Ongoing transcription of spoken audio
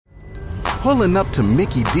Pulling up to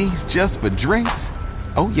Mickey D's just for drinks?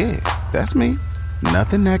 Oh yeah, that's me.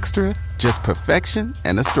 Nothing extra, just perfection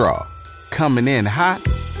and a straw. Coming in hot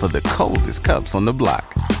for the coldest cups on the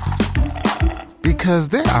block. Because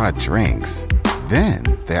there are drinks. Then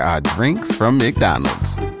there are drinks from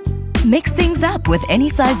McDonald's. Mix things up with any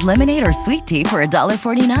size lemonade or sweet tea for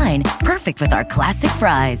 $1.49. Perfect with our classic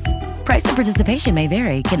fries. Price and participation may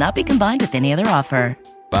vary. Cannot be combined with any other offer.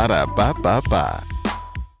 Ba-da-ba-ba-ba.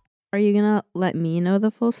 Are you gonna let me know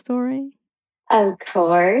the full story? Of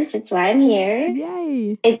course, it's why I'm here.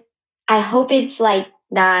 Yay! I hope it's like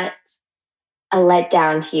not a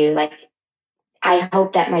letdown to you. Like, I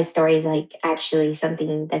hope that my story is like actually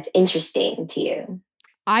something that's interesting to you.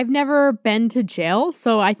 I've never been to jail,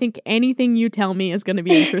 so I think anything you tell me is going to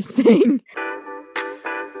be interesting.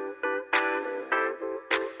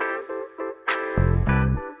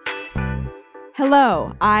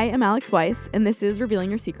 Hello, I am Alex Weiss, and this is Revealing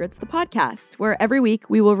Your Secrets, the podcast, where every week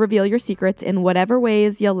we will reveal your secrets in whatever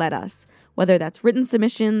ways you'll let us, whether that's written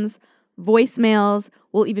submissions, voicemails,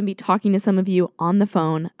 we'll even be talking to some of you on the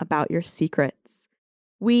phone about your secrets.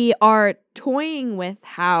 We are toying with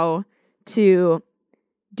how to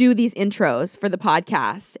do these intros for the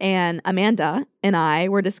podcast, and Amanda and I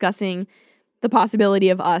were discussing the possibility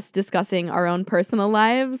of us discussing our own personal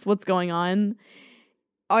lives, what's going on,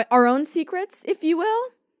 our own secrets, if you will.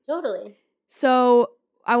 Totally. So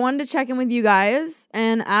I wanted to check in with you guys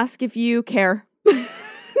and ask if you care.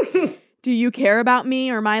 Do you care about me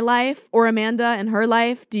or my life or Amanda and her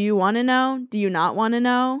life? Do you want to know? Do you not want to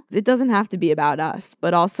know? It doesn't have to be about us,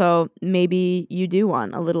 but also maybe you do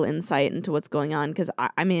want a little insight into what's going on, because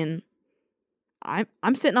I'm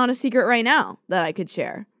sitting on a secret right now that I could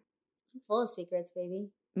share. I'm full of secrets,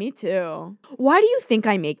 baby. Me too. Why do you think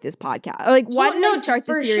I make this podcast? Like, why didn't I start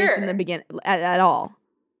the series in the beginning at all?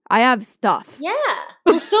 I have stuff. Yeah.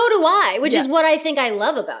 Well, so do I, which is what I think I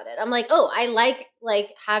love about it. I'm like, oh, I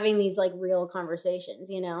like having these like real conversations,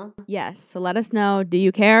 you know? Yes. So let us know. Do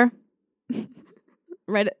you care?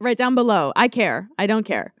 Right down below. I care. I don't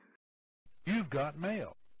care. You've got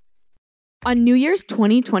mail. On New Year's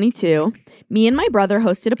 2022, me and my brother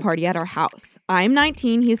hosted a party at our house. I'm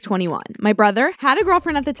 19, he's 21. My brother had a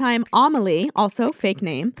girlfriend at the time, Amelie, also fake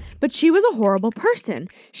name, but she was a horrible person.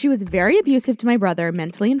 She was very abusive to my brother,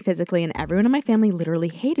 mentally and physically, and everyone in my family literally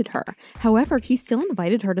hated her. However, he still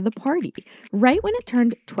invited her to the party. Right when it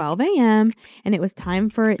turned 12 a.m. and it was time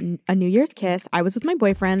for a New Year's kiss, I was with my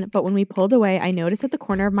boyfriend, but when we pulled away, I noticed at the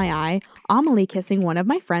corner of my eye, Amelie kissing one of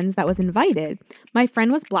my friends that was invited. My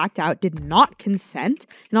friend was blacked out, did not consent,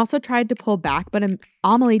 and also tried to pull back, but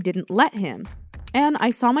Amelie didn't let him. And I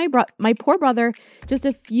saw my poor brother just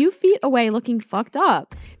a few feet away looking fucked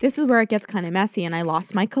up. This is where it gets kind of messy, and I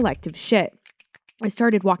lost my collective shit. I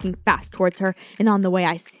started walking fast towards her, and on the way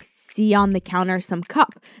I see on the counter some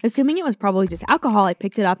cup. Assuming it was probably just alcohol, I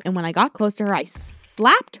picked it up, and when I got close to her, I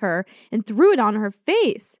slapped her and threw it on her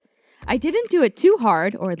face. I didn't do it too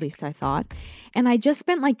hard, or at least I thought, and I just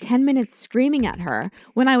spent like 10 minutes screaming at her.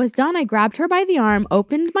 When I was done, I grabbed her by the arm,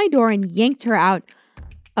 opened my door, and yanked her out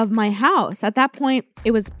of my house. At that point, it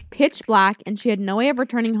was pitch black, and she had no way of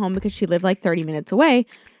returning home because she lived like 30 minutes away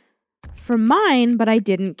from mine, but I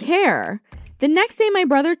didn't care. The next day, my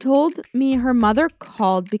brother told me her mother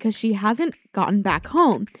called because she hasn't gotten back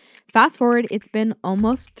home. Fast forward, it's been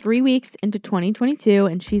almost 3 weeks into 2022,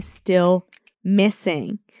 and she's still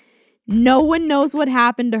missing. No one knows what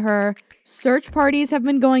happened to her. Search parties have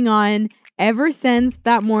been going on ever since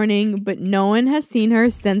that morning, but no one has seen her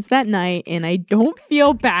since that night, and I don't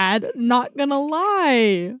feel bad, not gonna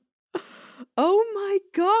lie. Oh my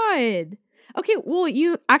God. Okay, well,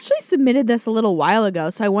 you actually submitted this a little while ago,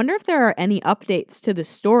 so I wonder if there are any updates to the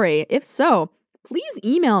story. If so, please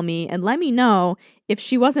email me and let me know if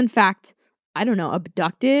she was in fact, I don't know,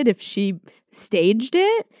 abducted, if she staged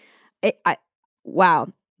it. Wow.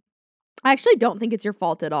 I actually don't think it's your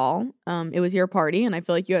fault at all. It was your party, and I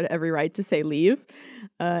feel like you had every right to say leave.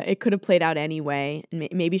 It could have played out anyway.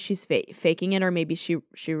 Maybe she's faking it, or maybe she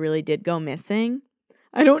really did go missing.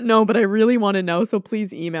 I don't know, but I really want to know, so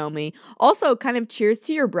please email me. Also, kind of cheers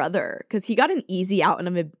to your brother, because he got an easy out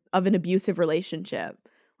of an abusive relationship,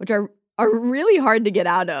 which are really hard to get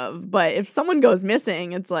out of. But if someone goes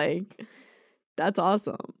missing, it's like, that's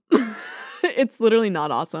awesome. It's literally not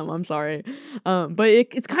awesome. I'm sorry. But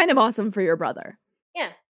it's kind of awesome for your brother. Yeah.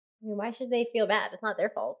 I mean, why should they feel bad? It's not their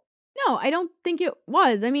fault. No, I don't think it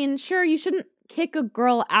was. I mean, sure, you shouldn't kick a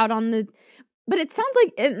girl out on the... But it sounds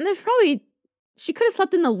like... And there's probably... She could have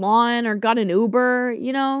slept in the lawn or got an Uber,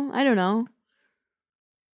 you know? I don't know.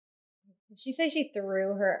 Did she say she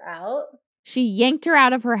threw her out? She yanked her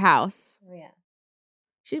out of her house. Oh, yeah.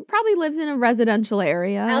 She probably lives in a residential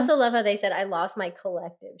area. I also love how they said I lost my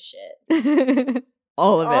collective shit.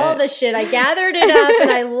 All of it. All the shit. I gathered it up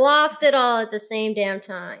and I lost it all at the same damn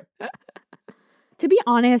time. To be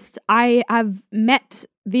honest, I have met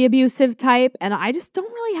the abusive type and I just don't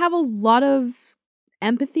really have a lot of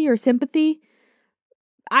empathy or sympathy.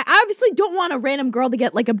 I obviously don't want a random girl to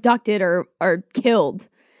get like abducted or killed.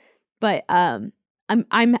 But I'm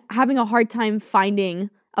having a hard time finding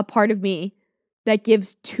a part of me that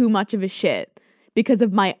gives too much of a shit because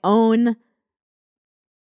of my own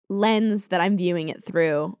lens that I'm viewing it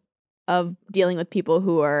through of dealing with people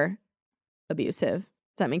who are abusive.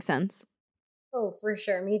 Does that make sense? Oh, for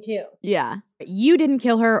sure. Me too. Yeah. You didn't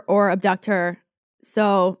kill her or abduct her,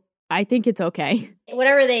 so I think it's okay.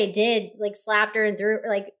 Whatever they did, like slapped her and threw her,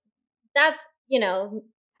 like that's, you know.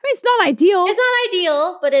 I mean, it's not ideal. It's not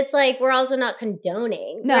ideal, but it's like we're also not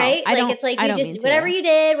condoning, No, right? I Like don't- it's like I you don't just mean to. whatever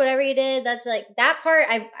you did, that's like that part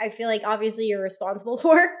I feel like obviously you're responsible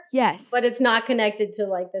for, Yes. but it's not connected to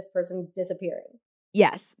like this person disappearing.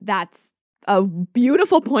 Yes, that's a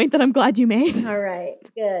beautiful point that I'm glad you made. All right,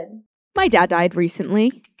 good. My dad died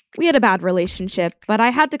recently. We had a bad relationship, but I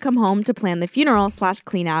had to come home to plan the funeral /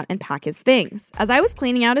 clean out and pack his things. As I was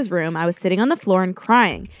cleaning out his room, I was sitting on the floor and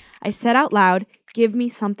crying. I said out loud, "Give me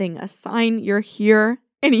something, a sign you're here,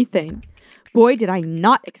 anything." Boy, did I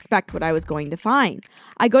not expect what I was going to find.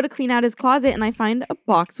 I go to clean out his closet and I find a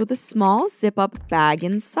box with a small zip-up bag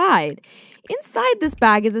inside. Inside this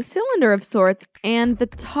bag is a cylinder of sorts, and the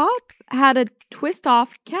top had a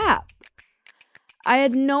twist-off cap. I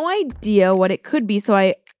had no idea what it could be, so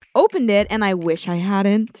I opened it, and I wish I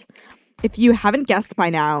hadn't. If you haven't guessed by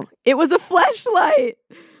now, it was a fleshlight.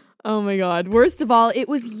 Oh my god. Worst of all, it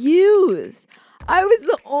was used. I was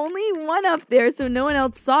the only one up there, so no one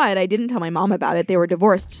else saw it. I didn't tell my mom about it. They were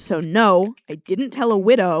divorced, so no. I didn't tell a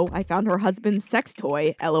widow. I found her husband's sex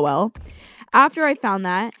toy, LOL. After I found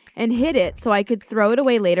that and hid it so I could throw it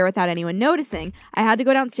away later without anyone noticing, I had to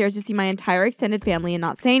go downstairs to see my entire extended family and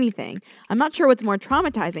not say anything. I'm not sure what's more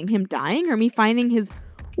traumatizing, him dying or me finding his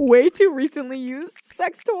way too recently used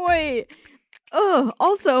sex toy. Ugh.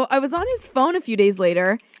 Also, I was on his phone a few days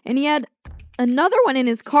later and he had another one in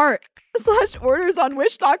his cart / orders on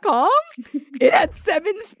wish.com. It had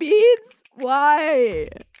 7 speeds. Why?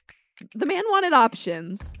 The man wanted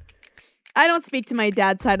options. I don't speak to my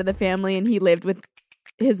dad's side of the family and he lived with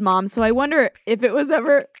his mom, so I wonder if it was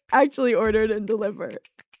ever actually ordered and delivered.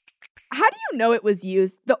 How do you know it was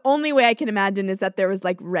used? The only way I can imagine is that there was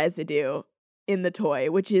like residue in the toy,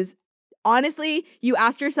 which is honestly, you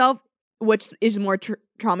ask yourself which is more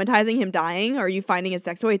traumatizing, him dying or you finding his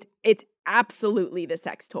sex toy. It's absolutely the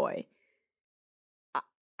sex toy.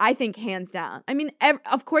 I think hands down. I mean,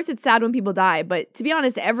 of course it's sad when people die, but to be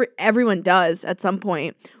honest, everyone does at some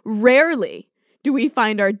point. Rarely do we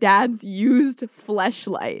find our dad's used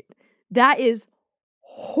fleshlight. That is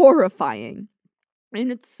horrifying.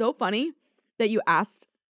 And it's so funny that you asked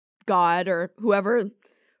God or whoever's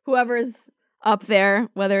up there,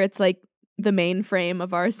 whether it's like the mainframe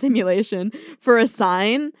of our simulation, for a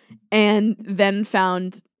sign and then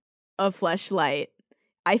found a fleshlight.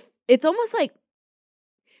 It's almost like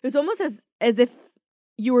it was almost as if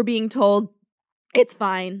you were being told, it's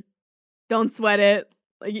fine, don't sweat it.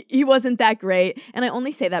 Like, he wasn't that great. And I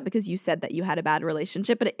only say that because you said that you had a bad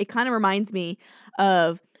relationship, but it kind of reminds me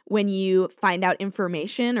of when you find out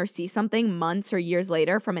information or see something months or years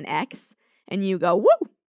later from an ex and you go, woo,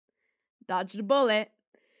 dodged a bullet.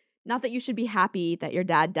 Not that you should be happy that your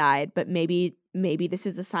dad died, but maybe this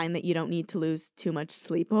is a sign that you don't need to lose too much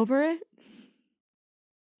sleep over it.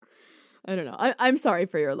 I don't know. I'm sorry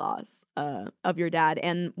for your loss of your dad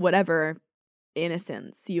and whatever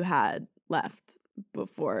innocence you had left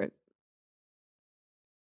before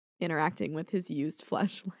interacting with his used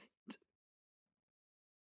fleshlight.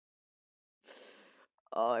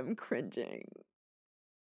 Oh, I'm cringing.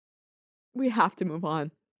 We have to move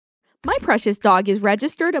on. My precious dog is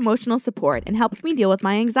registered emotional support and helps me deal with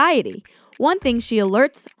my anxiety. One thing she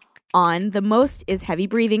alerts on the most is heavy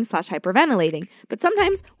breathing / hyperventilating, but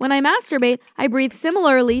sometimes when I masturbate, I breathe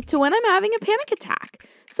similarly to when I'm having a panic attack.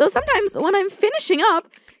 So sometimes when I'm finishing up,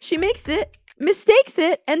 she mistakes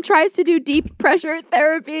it, and tries to do deep pressure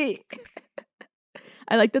therapy.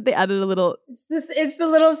 I like that they added a little... It's the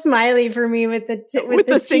little smiley for me with the with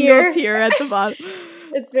the single tear at the bottom.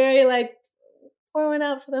 It's very like, pour one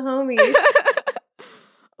out for the homies.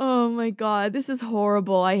 Oh my god, this is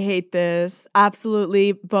horrible. I hate this.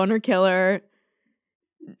 Absolutely boner killer.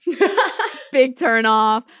 Big turn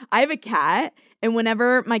off. I have a cat, and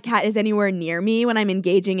whenever my cat is anywhere near me when I'm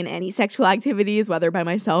engaging in any sexual activities, whether by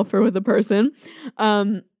myself or with a person,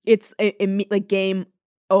 it's like game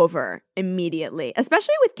over immediately,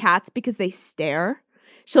 especially with cats because they stare.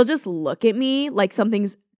 She'll just look at me like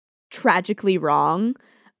something's tragically wrong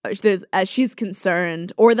as she's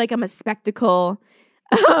concerned, or like I'm a spectacle.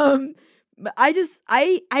 You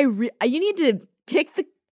need to kick the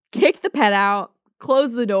pet out,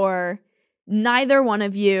 close the door. Neither one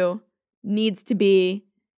of you needs to be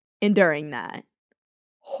enduring that.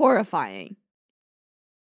 Horrifying.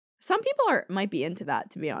 Some people might be into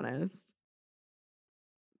that, to be honest.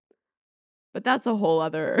 But that's a whole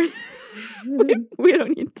other we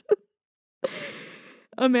don't need to.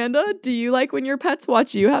 Amanda, do you like when your pets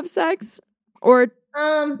watch you have sex? Or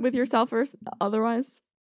with yourself or otherwise?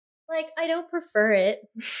 Like, I don't prefer it.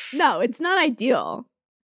 No, it's not ideal.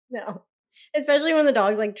 No. Especially when the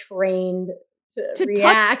dog's like trained to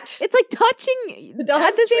react. It's like touching the dog's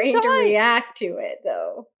at the same trained time. to react to it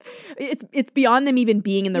though. It's beyond them even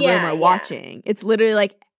being in the room or watching. It's literally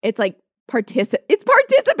like it's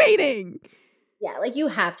participating. Yeah, like you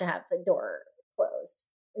have to have the door closed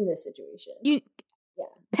in this situation.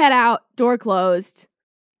 Pet out, door closed.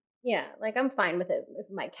 Yeah, like I'm fine with it if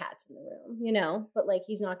my cat's in the room, you know? But like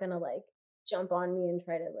he's not gonna like jump on me and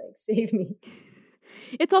try to like save me.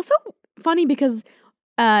 It's also funny because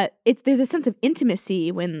there's a sense of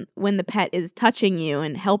intimacy when the pet is touching you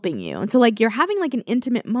and helping you. And so like you're having like an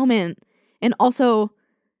intimate moment and also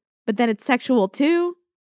but then it's sexual too.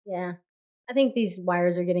 Yeah. I think these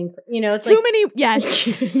wires are getting, it's too many.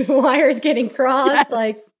 Yes. The wires getting crossed. Yes.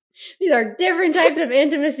 Like these are different types of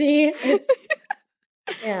intimacy.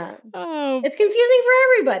 Yeah. Oh. It's confusing for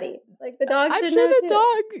everybody. Like the dog should know the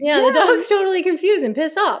dog. Yeah, yes. The dog's totally confused and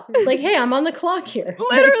pissed off. It's like, hey, I'm on the clock here.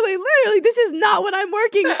 Literally, this is not what I'm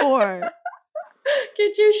working for.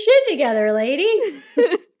 Get your shit together, lady.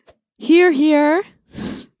 Here.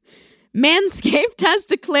 Manscaped has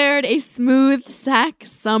declared a smooth sack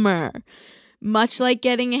summer. Much like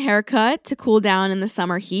getting a haircut to cool down in the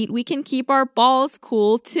summer heat, we can keep our balls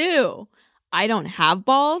cool too. I don't have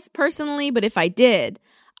balls personally, but if I did,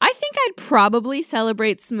 I think I'd probably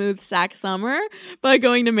celebrate smooth sack summer by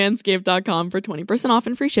going to manscaped.com for 20% off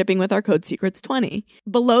and free shipping with our code SECRETS20.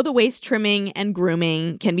 Below the waist trimming and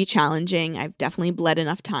grooming can be challenging. I've definitely bled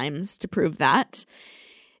enough times to prove that.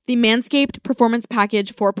 The Manscaped Performance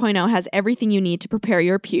Package 4.0 has everything you need to prepare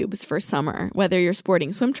your pubes for summer. Whether you're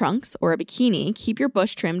sporting swim trunks or a bikini, keep your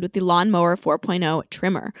bush trimmed with the Lawnmower 4.0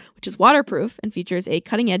 trimmer, which is waterproof and features a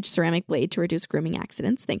cutting-edge ceramic blade to reduce grooming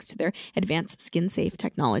accidents thanks to their advanced skin-safe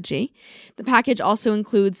technology. The package also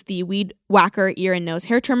includes the Weed Whacker ear and nose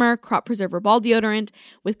hair trimmer, Crop Preserver ball deodorant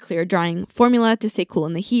with clear drying formula to stay cool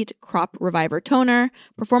in the heat, Crop Reviver toner,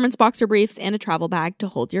 performance boxer briefs, and a travel bag to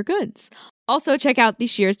hold your goods. Also, check out the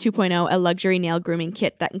Shears 2.0, a luxury nail grooming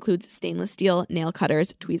kit that includes stainless steel nail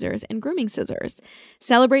cutters, tweezers, and grooming scissors.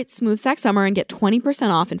 Celebrate Smooth Sack Summer and get 20%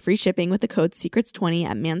 off and free shipping with the code SECRETS20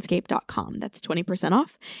 at manscaped.com. That's 20%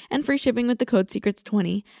 off and free shipping with the code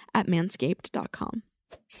SECRETS20 at manscaped.com.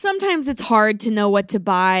 Sometimes it's hard to know what to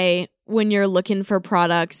buy when you're looking for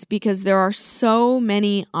products because there are so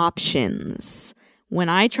many options. When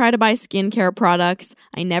I try to buy skincare products,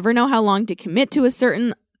 I never know how long to commit to a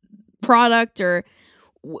certain product or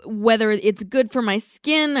whether it's good for my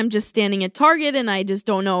skin. I'm just standing at Target and I just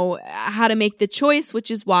don't know how to make the choice, which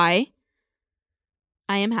is why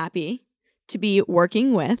I am happy to be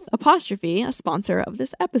working with Apostrophe, a sponsor of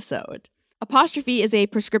this episode. Apostrophe is a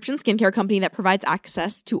prescription skincare company that provides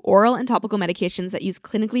access to oral and topical medications that use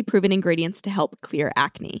clinically proven ingredients to help clear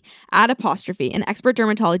acne. At Apostrophe, an expert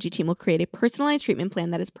dermatology team will create a personalized treatment plan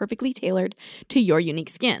that is perfectly tailored to your unique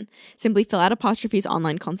skin. Simply fill out Apostrophe's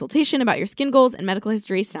online consultation about your skin goals and medical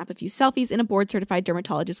history, snap a few selfies, and a board-certified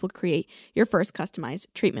dermatologist will create your first customized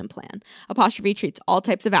treatment plan. Apostrophe treats all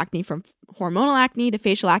types of acne, from hormonal acne to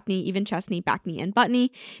facial acne, even chestney, backney, and buttney.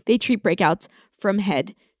 They treat breakouts from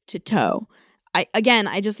head to toe.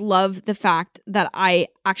 I just love the fact that I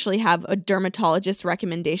actually have a dermatologist's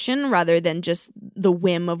recommendation rather than just the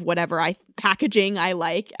whim of whatever packaging I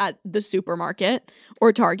like at the supermarket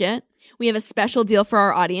or Target. We have a special deal for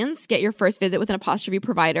our audience. Get your first visit with an Apostrophe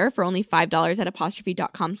provider for only $5 at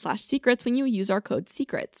apostrophe.com/secrets when you use our code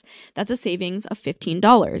SECRETS. That's a savings of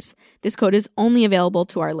 $15. This code is only available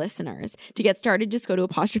to our listeners. To get started, just go to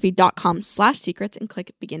apostrophe.com/secrets and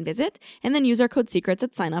click begin visit, and then use our code SECRETS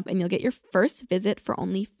at sign up, and you'll get your first visit for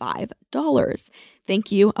only $5.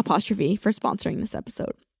 Thank you, Apostrophe, for sponsoring this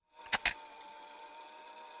episode.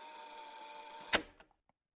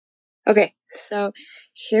 Okay, so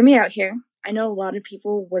hear me out here. I know a lot of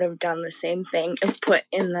people would have done the same thing if put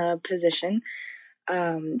in the position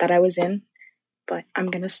that I was in, but I'm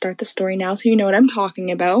going to start the story now so you know what I'm talking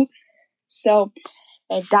about. So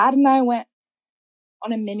my dad and I went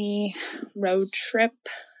on a mini road trip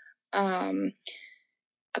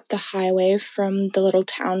up the highway from the little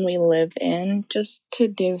town we live in just to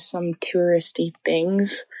do some touristy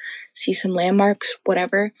things, see some landmarks,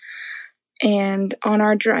 whatever. And on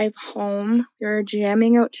our drive home, we were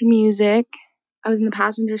jamming out to music. I was in the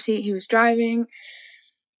passenger seat, he was driving,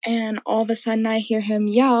 and all of a sudden I hear him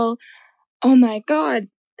yell, "Oh my God,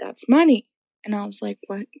 that's money." And I was like,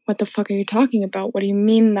 what the fuck are you talking about? What do you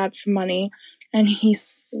mean that's money? And he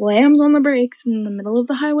slams on the brakes in the middle of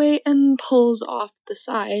the highway and pulls off the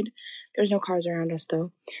side. There's no cars around us,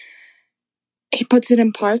 though. He puts it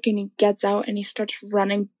in park and he gets out and he starts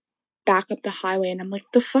running back up the highway. And I'm like,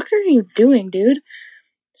 the fuck are you doing, dude?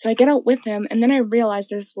 So I get out with him, and then I realize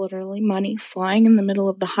there's literally money flying in the middle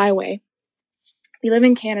of the highway. We live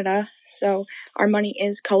in Canada, so our money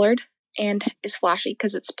is colored and is flashy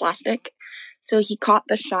because it's plastic. So he caught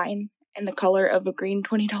the shine and the color of a green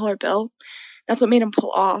 $20 bill. That's what made him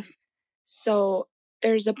pull off. So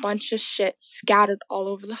there's a bunch of shit scattered all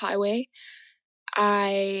over the highway.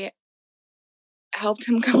 I helped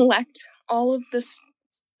him collect all of this,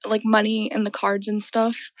 like, money and the cards and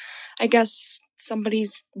stuff. I guess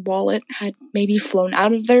somebody's wallet had maybe flown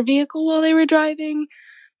out of their vehicle while they were driving,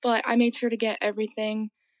 but I made sure to get everything,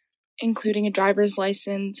 including a driver's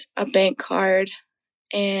license, a bank card,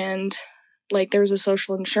 and, like, there was a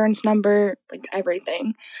social insurance number, like,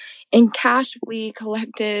 everything. In cash, we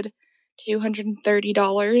collected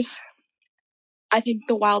 $230. I think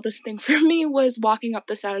the wildest thing for me was walking up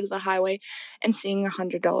the side of the highway and seeing a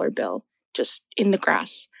 $100 bill just in the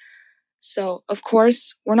grass. So, of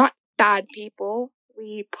course, we're not bad people.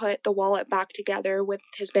 We put the wallet back together with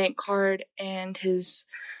his bank card and his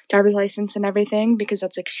driver's license and everything because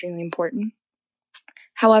that's extremely important.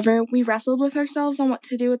 However, we wrestled with ourselves on what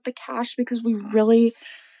to do with the cash because we really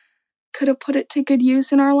could have put it to good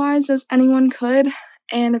use in our lives as anyone could.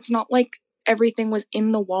 And it's not like everything was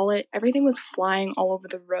in the wallet. Everything was flying all over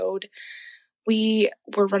the road. We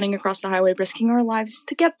were running across the highway, risking our lives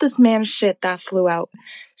to get this man's shit that flew out.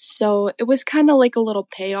 So it was kind of like a little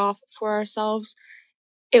payoff for ourselves.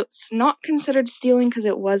 It's not considered stealing because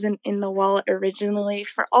it wasn't in the wallet originally.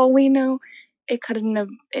 For all we know, it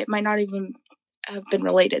might not even have been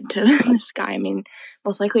related to this guy. I mean,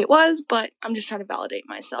 most likely it was, but I'm just trying to validate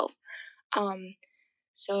myself.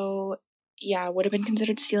 So yeah, it would have been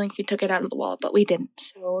considered stealing if we took it out of the wallet, but we didn't.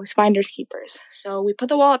 So it was finders keepers. So we put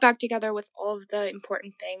the wallet back together with all of the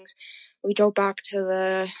important things. We drove back to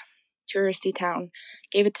the touristy town,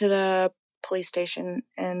 gave it to the police station,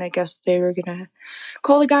 and I guess they were gonna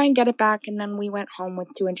call the guy and get it back, and then we went home with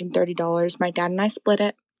 $230. My dad and I split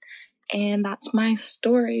it, and that's my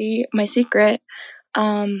story, my secret.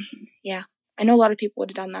 Yeah, I know a lot of people would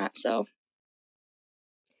have done that, so.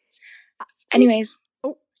 Anyways,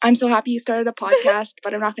 I'm so happy you started a podcast,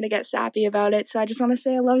 but I'm not going to get sappy about it, so I just want to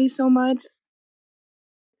say I love you so much.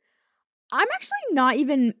 I'm actually not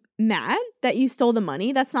even mad that you stole the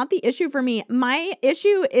money. That's not the issue for me. My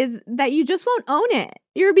issue is that you just won't own it.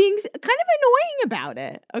 You're being kind of annoying about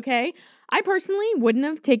it, okay? I personally wouldn't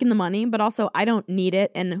have taken the money, but also I don't need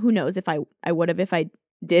it, and who knows if I would have if I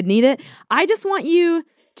did need it. I just want you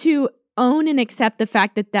to own and accept the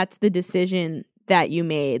fact that that's the decision that you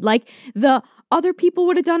made. Like, the other people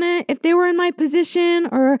would have done it if they were in my position,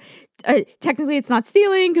 or technically it's not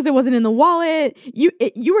stealing because it wasn't in the wallet.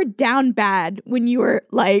 You were down bad when you were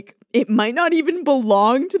like, it might not even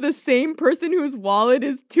belong to the same person whose wallet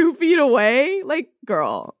is 2 feet away. Like,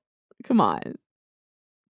 girl, come on.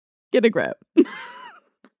 Get a grip.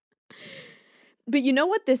 But you know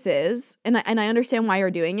what this is, and I understand why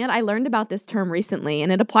you're doing it. I learned about this term recently,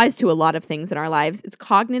 and it applies to a lot of things in our lives. It's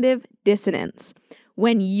cognitive dissonance.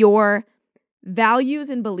 When your values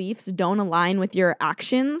and beliefs don't align with your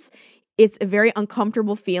actions, it's a very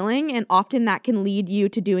uncomfortable feeling, and often that can lead you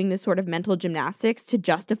to doing this sort of mental gymnastics to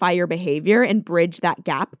justify your behavior and bridge that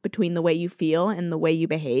gap between the way you feel and the way you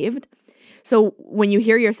behaved. So when you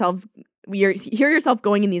hear yourself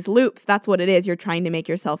going in these loops, that's what it is. You're trying to make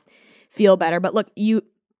yourself feel better. But look, you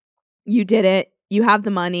did it. You have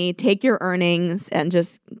the money. Take your earnings and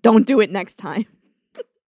just don't do it next time.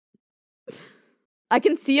 I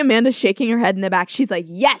can see Amanda shaking her head in the back. She's like,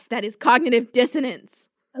 yes, that is cognitive dissonance.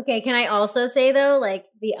 Okay, can I also say, though, like,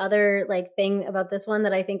 the other, like, thing about this one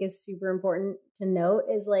that I think is super important to note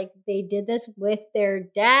is, like, they did this with their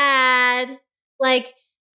dad. Like,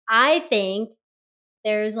 I think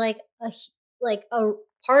there's, like, a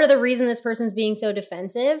part of the reason this person's being so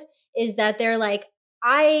defensive is that they're like,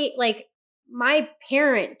 my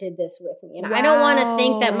parent did this with me. And wow. I don't want to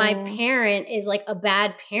think that my parent is, like, a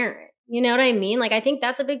bad parent. You know what I mean? Like, I think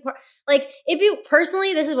that's a big part. Like,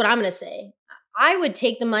 personally, this is what I'm going to say. I would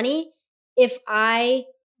take the money if I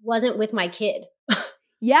wasn't with my kid.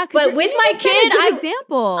 Yeah, but with my kid,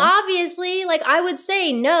 example. Obviously, like I would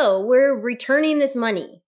say, no, we're returning this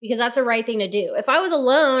money because that's the right thing to do. If I was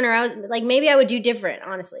alone or I was like, maybe I would do different,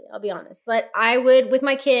 honestly, I'll be honest. But I would, with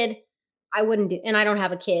my kid, I wouldn't do, and I don't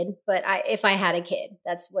have a kid, but if I had a kid,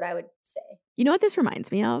 that's what I would say. You know what this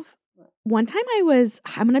reminds me of? One time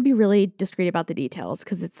I'm going to be really discreet about the details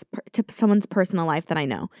because it's to someone's personal life that I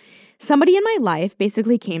know. Somebody in my life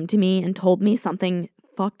basically came to me and told me something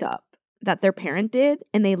fucked up that their parent did,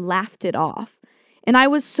 and they laughed it off. And I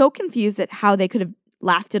was so confused at how they could have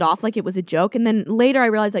laughed it off like it was a joke. And then later I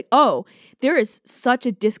realized like, oh, there is such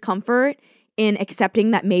a discomfort in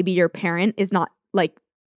accepting that maybe your parent is not like,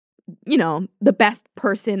 you know, the best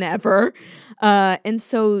person ever. And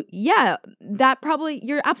so, yeah, that probably,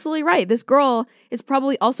 you're absolutely right. This girl is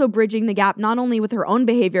probably also bridging the gap, not only with her own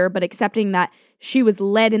behavior, but accepting that she was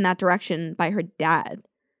led in that direction by her dad.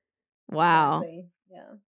 Wow. Exactly.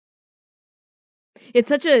 Yeah. It's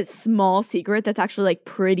such a small secret that's actually like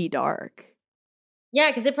pretty dark. Yeah,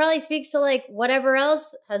 because it probably speaks to like whatever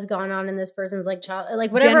else has gone on in this person's like child,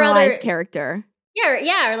 like whatever generalized other character.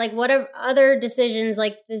 Yeah, or like whatever other decisions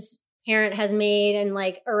like this parent has made and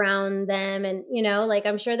like around them, and you know, like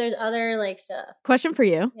I'm sure there's other like stuff. Question for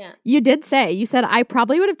you. Yeah. You said I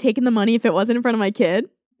probably would have taken the money if it wasn't in front of my kid.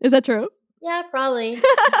 Is that true? Yeah, probably.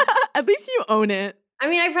 At least you own it. I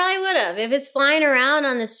mean, I probably would have. If it's flying around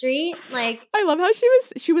on the street, like I love how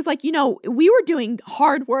she was like, you know, we were doing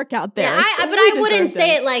hard work out there. Yeah, so but I wouldn't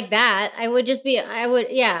say it like that. I would just be like,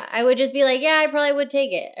 yeah, I probably would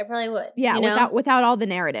take it. I probably would. Yeah, you know? without all the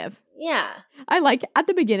narrative. Yeah. I like at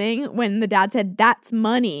the beginning when the dad said that's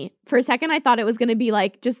money. For a second I thought it was going to be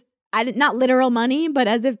like just not literal money, but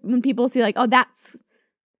as if when people see like, oh, that's,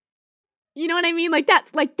 you know what I mean? Like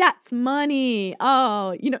that's money.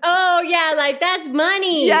 Oh, you know. Oh yeah, like that's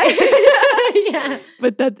money. Yeah. Yeah.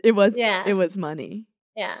 But it was money.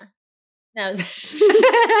 Yeah. That was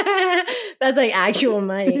that's like actual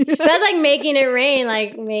money. That's like making it rain,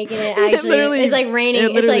 like making it actually it's like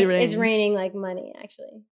raining. It's raining like money,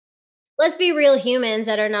 actually. Let's be real humans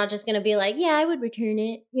that are not just gonna be like, yeah, I would return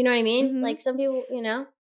it. You know what I mean? Mm-hmm. Like some people, you know.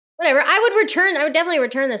 Whatever. I would definitely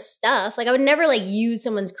return the stuff. Like I would never like use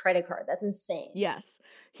someone's credit card. That's insane. Yes.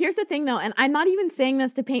 Here's the thing though, and I'm not even saying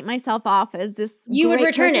this to paint myself off as this. You would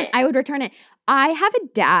return it. I would return it. I have a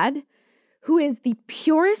dad who is the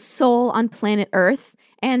purest soul on planet Earth.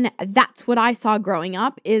 And that's what I saw growing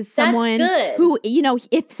up is someone who, you know,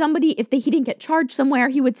 if he didn't get charged somewhere,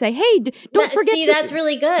 he would say, hey, don't forget to. That's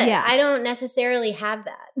really good. Yeah. I don't necessarily have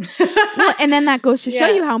that. Well, and then that goes to show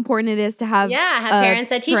you how important it is to have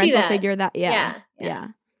parents that teach you that. Figure that. Yeah.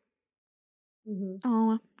 Mm-hmm.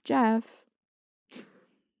 Oh, Jeff.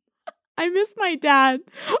 I miss my dad.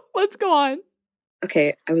 Let's go on.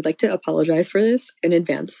 Okay, I would like to apologize for this in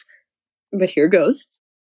advance, but here goes.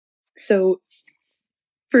 So,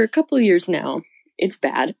 for a couple of years now, it's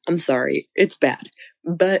bad. I'm sorry. It's bad.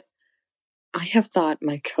 But I have thought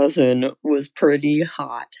my cousin was pretty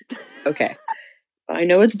hot. Okay. I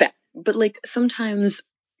know it's bad. But like sometimes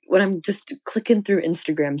when I'm just clicking through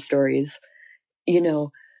Instagram stories, you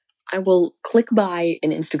know, I will click by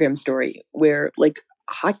an Instagram story where like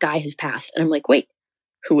a hot guy has passed. And I'm like, wait,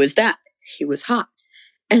 who is that? He was hot.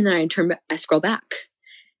 And then I scroll back.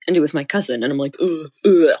 And it was my cousin. And I'm like, ugh.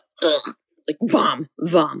 Like, vom.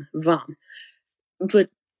 But,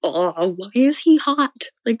 why is he hot?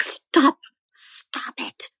 Like, stop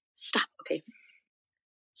it. Stop. Okay.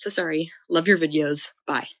 So sorry. Love your videos.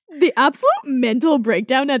 Bye. The absolute mental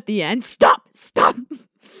breakdown at the end. Stop.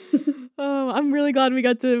 I'm really glad we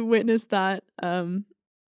got to witness that through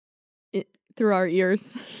our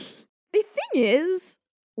ears. The thing is,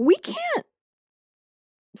 we can't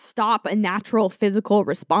stop a natural physical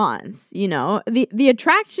response, you know? The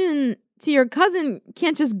attraction to your cousin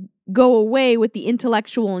can't just go away with the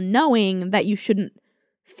intellectual knowing that you shouldn't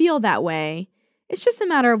feel that way. It's just a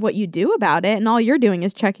matter of what you do about it, and all you're doing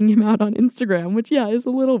is checking him out on Instagram, which, yeah, is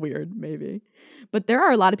a little weird, maybe. But there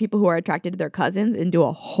are a lot of people who are attracted to their cousins and do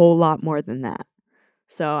a whole lot more than that.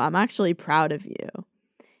 So I'm actually proud of you.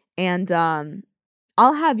 And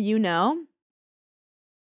I'll have you know,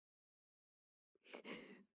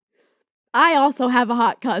 I also have a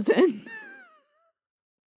hot cousin.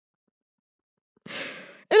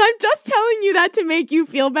 And I'm just telling you that to make you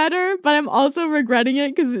feel better, but I'm also regretting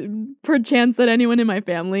it because perchance that anyone in my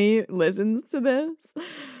family listens to this.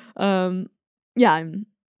 Yeah, I'm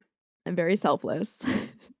very selfless,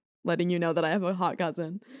 letting you know that I have a hot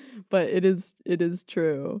cousin, but it is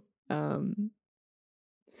true.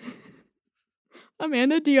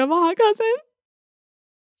 Amanda, do you have a hot cousin?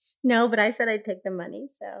 No, but I said I'd take the money,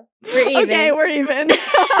 so we're even. Okay, we're even.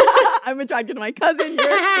 I'm attracted to my cousin.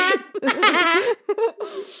 You're a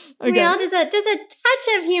thief. Okay. We all just a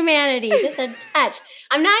touch of humanity, just a touch.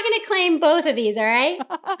 I'm not going to claim both of these, all right?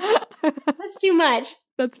 That's too much.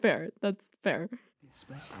 That's fair. That's fair.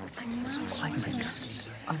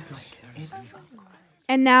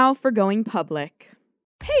 And now for going public.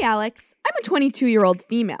 Hey, Alex. I'm a 22-year-old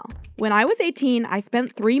female. When I was 18, I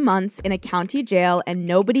spent 3 months in a county jail and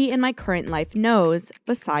nobody in my current life knows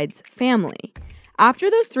besides family.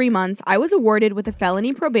 After those 3 months, I was awarded with a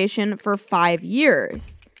felony probation for 5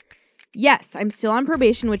 years. Yes, I'm still on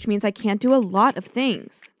probation, which means I can't do a lot of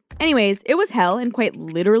things. Anyways, it was hell and quite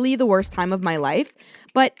literally the worst time of my life,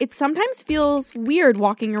 but it sometimes feels weird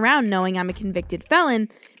walking around knowing I'm a convicted felon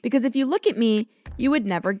because if you look at me, you would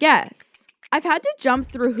never guess. I've had to jump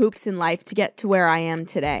through hoops in life to get to where I am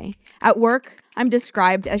today. At work, I'm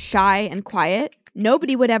described as shy and quiet.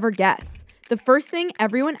 Nobody would ever guess. The first thing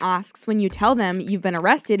everyone asks when you tell them you've been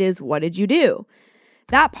arrested is, what did you do?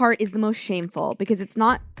 That part is the most shameful because it's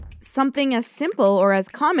not something as simple or as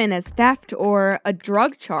common as theft or a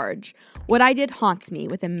drug charge. What I did haunts me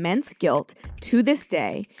with immense guilt to this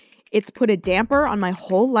day. It's put a damper on my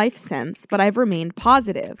whole life since, but I've remained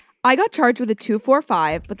positive. I got charged with a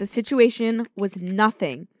 245, but the situation was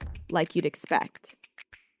nothing like you'd expect.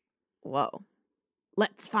 Whoa.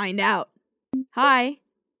 Let's find out. Hi.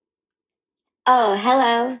 Oh,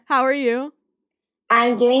 hello. How are you?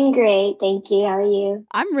 I'm doing great. Thank you. How are you?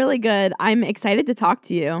 I'm really good. I'm excited to talk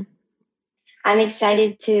to you. I'm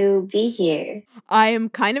excited to be here. I am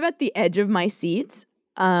kind of at the edge of my seat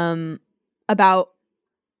about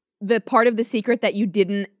the part of the secret that you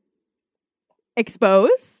didn't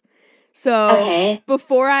expose. So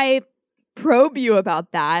before I probe you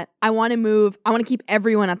about that, I want to keep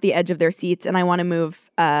everyone at the edge of their seats and I want to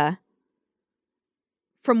move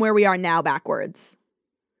from where we are now backwards.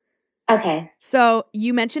 Okay. So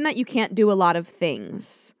you mentioned that you can't do a lot of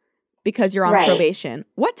things because you're on probation.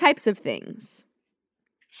 What types of things?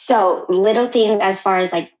 So little things as far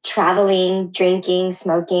as like traveling, drinking,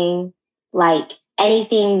 smoking, like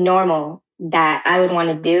anything normal that I would want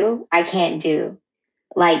to do, I can't do.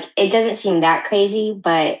 Like, it doesn't seem that crazy,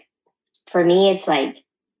 but for me, it's like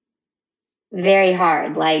very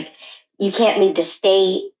hard. Like, you can't leave the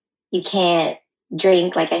state. You can't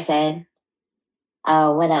drink, like I said.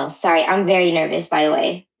 What else? Sorry, I'm very nervous, by the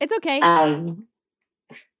way. It's okay.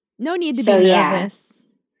 No need to be nervous.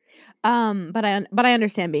 But I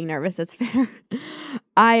understand being nervous. That's fair.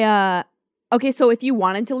 Okay, so if you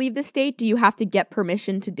wanted to leave the state, do you have to get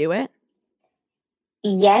permission to do it?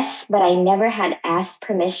 Yes, but I never had asked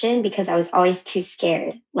permission because I was always too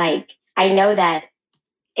scared. Like, I know that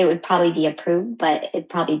it would probably be approved, but it'd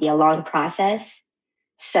probably be a long process.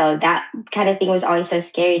 So that kind of thing was always so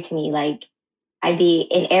scary to me. Like, I'd be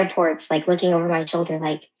in airports, like looking over my shoulder,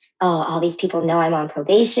 like, oh, all these people know I'm on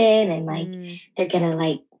probation and like, they're going to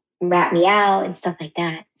like rat me out and stuff like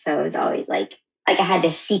that. So it was always like I had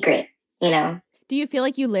this secret, you know? Do you feel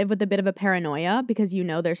like you live with a bit of a paranoia because you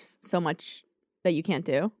know there's so much that you can't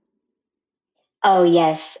do? Oh,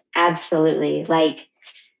 yes, absolutely. Like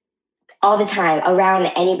all the time around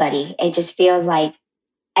anybody, it just feels like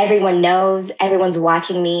everyone knows, everyone's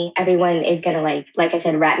watching me. Everyone is going to like I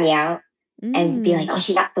said, rat me out and be like, oh,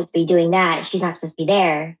 she's not supposed to be doing that. She's not supposed to be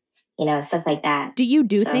there, you know, stuff like that. Do you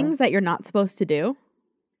do things that you're not supposed to do?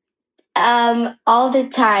 All the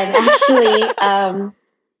time, actually.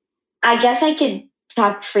 I guess I could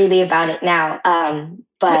talk freely about it now.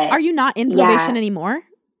 But wait, are you not in probation anymore?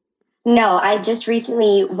 No, I just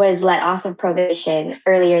recently was let off of probation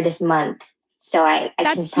earlier this month. So I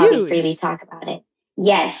can probably freely talk about it.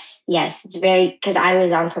 Yes. It's very, because I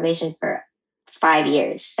was on probation for 5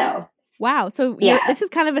 years. So. Wow. So this is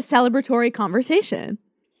kind of a celebratory conversation.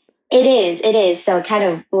 It is. So it kind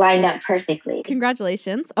of lined up perfectly.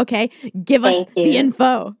 Congratulations. Okay. Give us the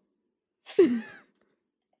info.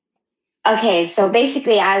 Okay. So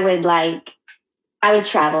basically I would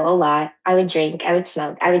travel a lot. I would drink. I would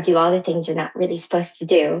smoke. I would do all the things you're not really supposed to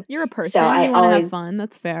do. You're a person. So you want to have fun.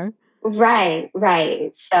 That's fair. Right.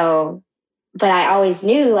 So, but I always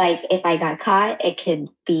knew like if I got caught, it could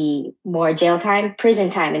be more jail time, prison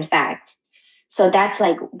time, in fact. So that's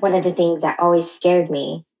like one of the things that always scared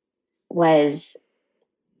me was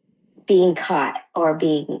being caught or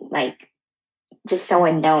being like just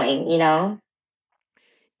someone knowing, you know?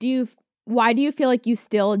 Why do you feel like you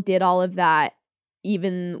still did all of that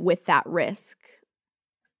even with that risk?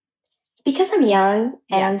 Because I'm young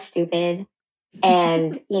and I'm stupid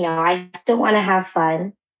and, you know, I still want to have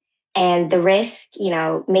fun. And the risk, you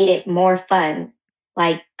know, made it more fun.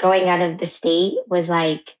 like going out of the state was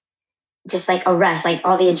like just like a rush. Like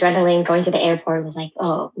all the adrenaline going to the airport was like,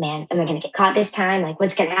 oh man, am I going to get caught this time? Like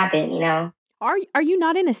what's going to happen, you know? Are you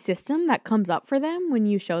not in a system that comes up for them when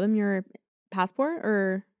you show them your passport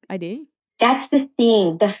or ID? That's the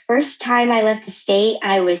thing. The first time I left the state,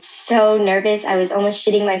 I was so nervous. I was almost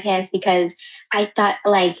shitting my pants because I thought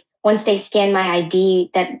like once they scan my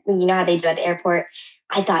ID, that you know how they do at the airport,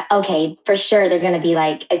 I thought, okay, for sure they're gonna be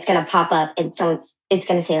like, it's gonna pop up and it's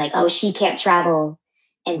gonna say like, oh, she can't travel,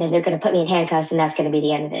 and then they're gonna put me in handcuffs, and that's gonna be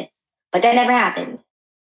the end of it. But that never happened.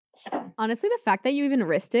 So Honestly, the fact that you even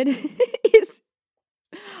risked it is,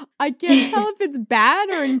 I can't tell if it's bad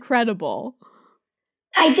or incredible.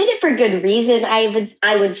 I did it for good reason.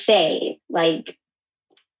 I would say like,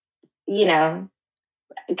 you know,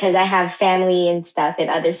 because I have family and stuff in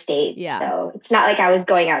other states. Yeah. So it's not like I was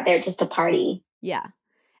going out there just to party. Yeah.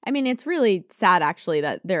 I mean, it's really sad actually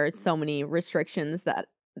that there are so many restrictions that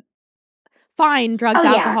fine, drugs,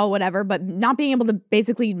 alcohol, whatever, but not being able to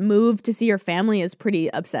basically move to see your family is pretty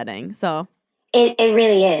upsetting. So it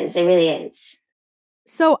really is. It really is.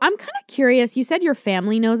 So I'm kind of curious. You said your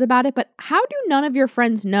family knows about it, but how do none of your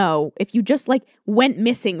friends know if you just like went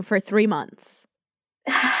missing for 3 months?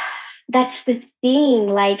 That's the thing.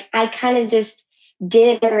 Like I kind of just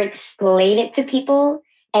didn't ever explain it to people.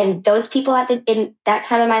 And those people in that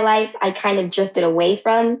time of my life, I kind of drifted away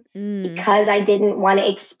from because I didn't want to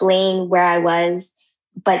explain where I was.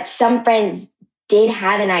 But some friends did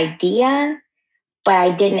have an idea, but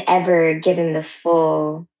I didn't ever give them the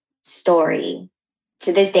full story.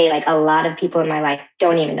 To this day, like a lot of people in my life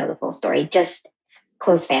don't even know the full story, just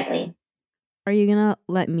close family. Are you going to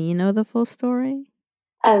let me know the full story?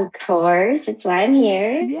 Of course. It's why I'm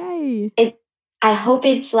here. Yay. I hope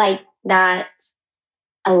it's like not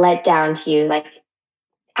a letdown to you. Like,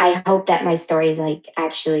 I hope that my story is like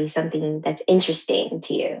actually something that's interesting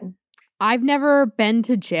to you. I've never been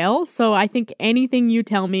to jail, so I think anything you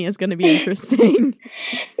tell me is going to be interesting.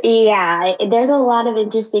 Yeah, there's a lot of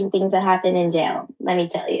interesting things that happen in jail, let me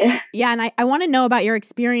tell you. Yeah, and I want to know about your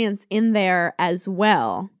experience in there as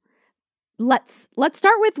well. Let's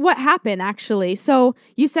start with what happened, actually. So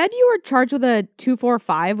you said you were charged with a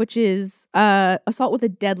 245, which is assault with a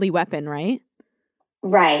deadly weapon, right?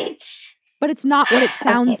 Right. But it's not what it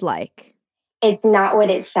sounds like. It's not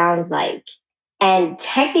what it sounds like. And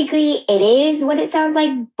technically, it is what it sounds like,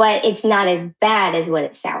 but it's not as bad as what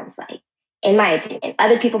it sounds like, in my opinion.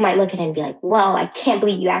 Other people might look at it and be like, whoa, I can't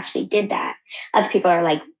believe you actually did that. Other people are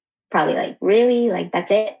like, probably like, really? Like, that's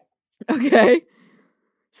it? Okay.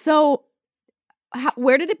 So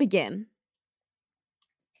where did it begin?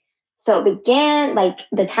 So it began, like,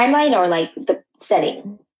 the timeline or, like, the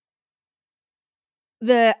setting?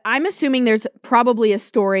 I'm assuming there's probably a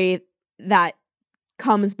story that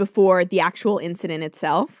comes before the actual incident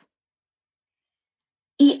itself.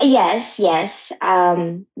 Yes.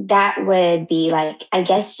 That would be like, I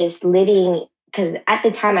guess just living, because at the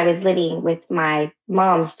time I was living with my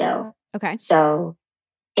mom still. Okay. So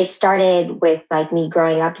it started with like me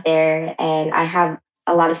growing up there, and I have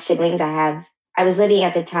a lot of siblings. I was living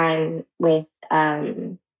at the time with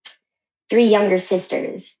 3 younger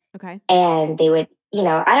sisters. Okay. And they would, you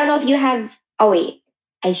know, I don't know if you have, oh wait,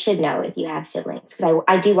 I should know if you have siblings because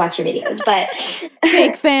I do watch your videos, but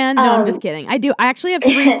fake fan. No, I'm just kidding. I do. I actually have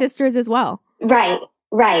 3 sisters as well. Right.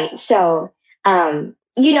 So,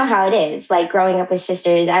 you know how it is, like growing up with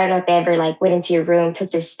sisters. I don't know if they ever like went into your room,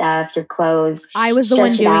 took your stuff, your clothes. I was the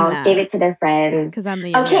one doing that. Gave it to their friends. Because I'm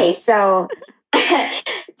the youngest. Okay, so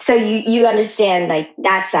so you understand like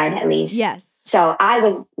that side at least. Yes. So I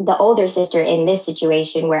was the older sister in this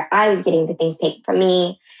situation where I was getting the things taken from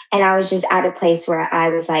me. And I was just at a place where I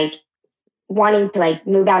was like wanting to like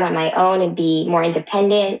move out on my own and be more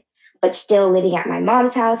independent, but still living at my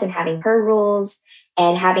mom's house and having her rules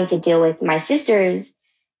and having to deal with my sisters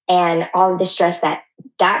and all of the stress that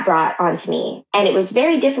brought onto me. And it was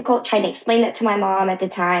very difficult trying to explain that to my mom at the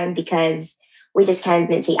time because we just kind of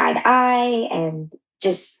didn't see eye to eye and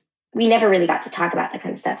just, we never really got to talk about that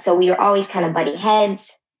kind of stuff. So we were always kind of butting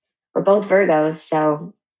heads. We're both Virgos,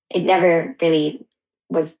 so it never really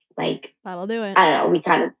was like, that'll do it. I don't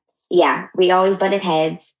know. We always butted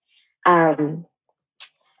heads. And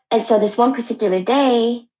so this one particular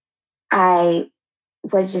day, I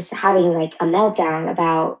was just having like a meltdown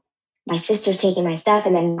about my sisters taking my stuff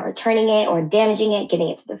and then returning it or damaging it, giving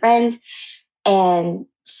it to the friends. And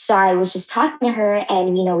so I was just talking to her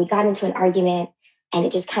and, you know, we got into an argument and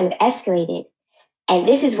it just kind of escalated. And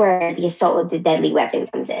this is where the assault with the deadly weapon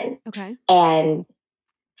comes in. Okay. And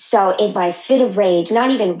so in my fit of rage, not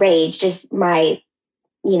even rage, just my,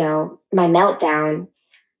 you know, my meltdown,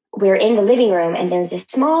 we were in the living room, and there was a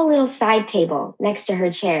small little side table next to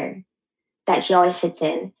her chair that she always sits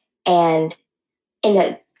in. And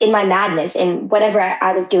in my madness and whatever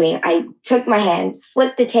I was doing, I took my hand,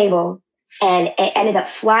 flipped the table, and it ended up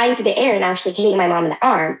flying through the air and actually hitting my mom in the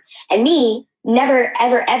arm. And me, never,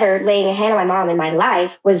 ever, ever laying a hand on my mom in my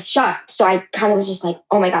life, was shocked. So I kind of was just like,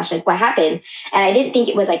 oh my gosh, like what happened? And I didn't think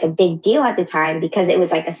it was like a big deal at the time because it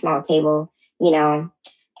was like a small table, you know,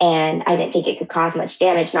 and I didn't think it could cause much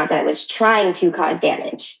damage. Not that I was trying to cause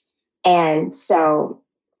damage. And so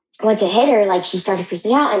once it hit her, like she started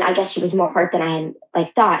freaking out, and I guess she was more hurt than I had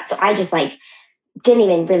like thought. So I just like didn't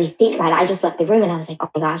even really think about it. I just left the room and I was like, oh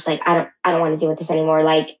my gosh, like I don't want to deal with this anymore.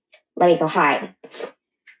 Like, let me go hide.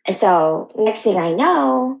 And so next thing I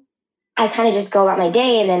know, I kind of just go about my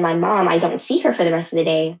day, and then my mom, I don't see her for the rest of the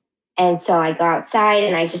day. And so I go outside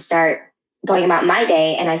and I just start going about my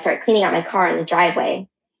day, and I start cleaning out my car in the driveway.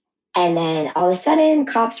 And then all of a sudden,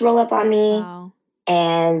 cops roll up on me. Wow.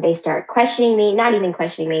 And they start questioning me, not even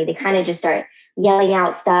questioning me. They kind of just start yelling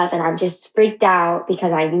out stuff. And I'm just freaked out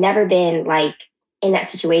because I've never been like in that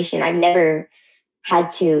situation. I've never had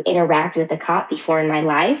to interact with a cop before in my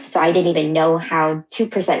life. So I didn't even know how to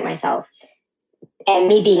present myself. And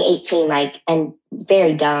me being 18, like, and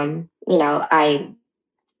very dumb, you know, I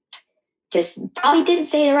just probably didn't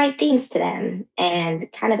say the right things to them and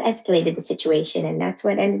kind of escalated the situation. And that's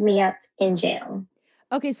what ended me up in jail.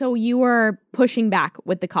 Okay, so you were pushing back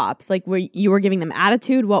with the cops. Like, you were giving them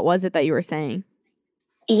attitude? What was it that you were saying?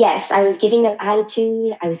 Yes, I was giving them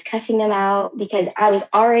attitude. I was cussing them out because I was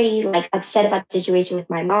already like upset about the situation with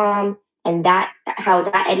my mom and that how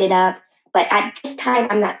that ended up. But at this time,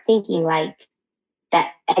 I'm not thinking like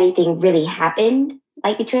that anything really happened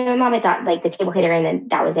like between my mom. I thought like the table hit her and then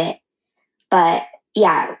that was it. But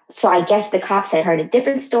yeah, so I guess the cops had heard a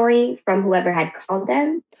different story from whoever had called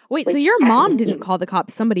them. Wait, so your mom didn't call the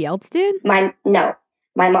cops, somebody else did? No,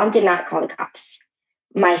 my mom did not call the cops.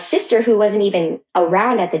 My sister, who wasn't even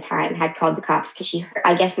around at the time, had called the cops because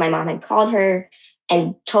I guess my mom had called her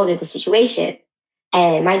and told her the situation.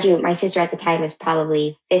 And mind you, my sister at the time was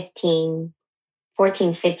probably 15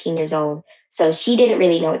 years old. So she didn't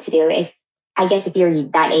really know what to do. I guess if you're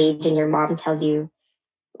that age and your mom tells you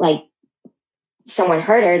like someone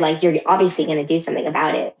hurt her, like you're obviously going to do something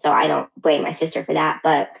about it. So I don't blame my sister for that.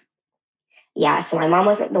 But yeah, so my mom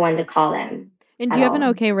wasn't the one to call them. And do you have an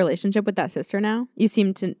okay relationship with that sister now? You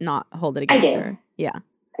seem to not hold it against her. Yeah.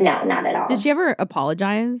 No, not at all. Did she ever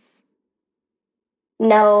apologize?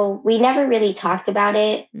 No, we never really talked about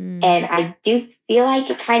it. And I do feel like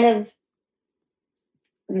it kind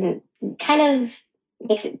of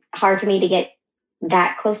makes it hard for me to get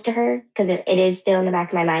that close to her because it is still in the back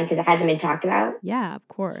of my mind because it hasn't been talked about. Yeah, of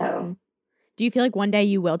course. So, do you feel like one day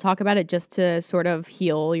you will talk about it just to sort of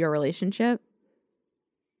heal your relationship?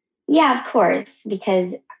 Yeah, of course,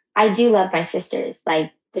 because I do love my sisters.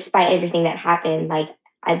 Like, despite everything that happened, like,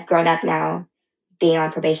 I've grown up now, being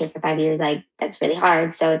on probation for 5 years, like, that's really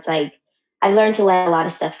hard. So it's like, I've learned to let a lot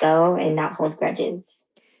of stuff go and not hold grudges.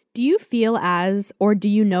 Do you feel or do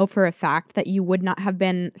you know for a fact that you would not have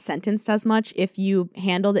been sentenced as much if you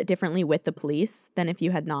handled it differently with the police than if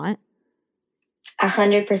you had not?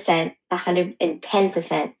 100%,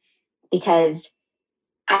 110%, because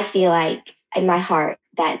I feel like in my heart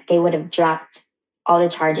that they would have dropped all the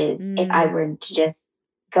charges if I were to just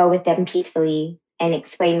go with them peacefully and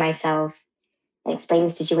explain myself and explain the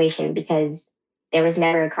situation, because there was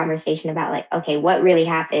never a conversation about like, okay, what really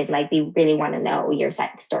happened? Like, we really want to know your side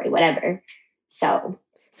of the story, whatever. So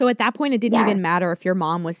at that point, it didn't even matter if your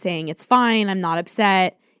mom was saying, it's fine, I'm not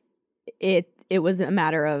upset. It was a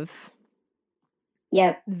matter of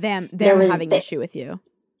them having issue with you.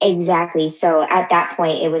 Exactly. So at that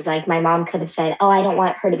point, it was like my mom could have said, oh, I don't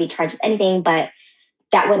want her to be charged with anything, but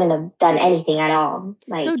that wouldn't have done anything at all.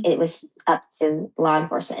 Like, it was up to law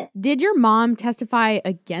enforcement. Did your mom testify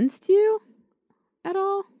against you at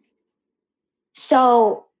all?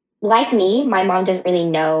 So, like me, my mom doesn't really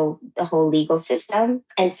know the whole legal system.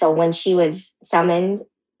 And so when she was summoned,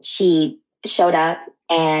 she showed up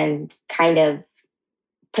and kind of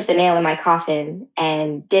put the nail in my coffin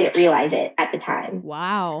and didn't realize it at the time.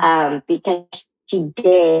 Wow. Because she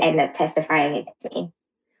did end up testifying against me.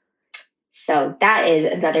 So that is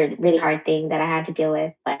another really hard thing that I had to deal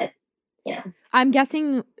with. But, you know. I'm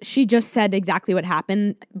guessing she just said exactly what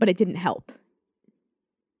happened, but it didn't help.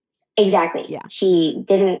 Exactly. Yeah. She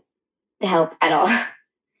didn't help at all.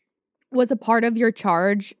 Was a part of your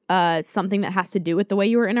charge something that has to do with the way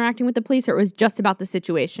you were interacting with the police, or it was just about the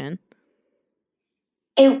situation?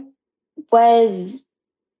 It was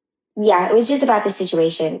Yeah, it was just about the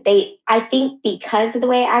situation. I think because of the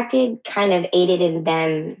way I acted, kind of aided in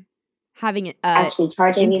them Having actually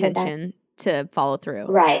charging me with that. intention to follow through.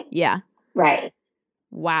 Right. Yeah. Right.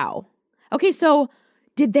 Wow. Okay, so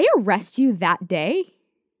did they arrest you that day?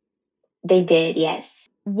 They did, yes.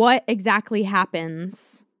 What exactly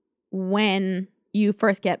happens when you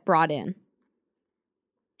first get brought in?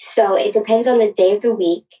 So it depends on the day of the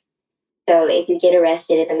week. So if you get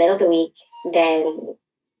arrested in the middle of the week, then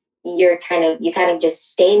you kind of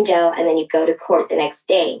just stay in jail and then you go to court the next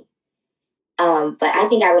day. But I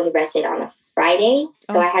think I was arrested on a Friday,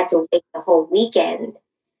 so I had to wait the whole weekend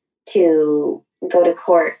to go to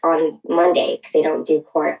court on Monday because they don't do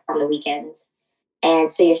court on the weekends.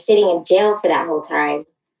 And so you're sitting in jail for that whole time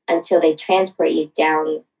until they transport you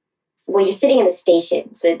down. Well, you're sitting in the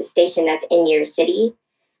station, so the station that's in your city,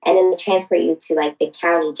 and then they transport you to like the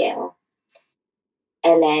county jail.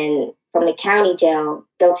 And then from the county jail,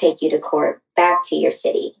 they'll take you to court back to your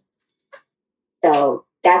city. So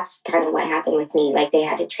that's kind of what happened with me. Like they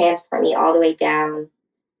had to transport me all the way down,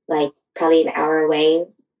 like probably an hour away,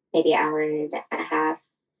 maybe an hour and a half.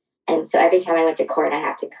 And so every time I went to court, I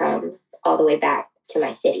have to come all the way back to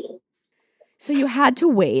my city. So you had to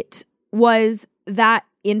wait. Was that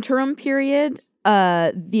interim period,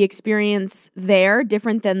 the experience there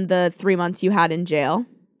different than the 3 months you had in jail?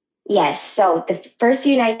 Yes. So the first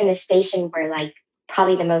few nights in the station were like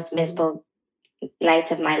probably the most miserable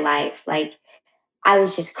nights of my life. Like I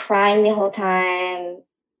was just crying the whole time,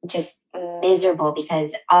 just miserable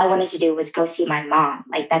because all I wanted to do was go see my mom.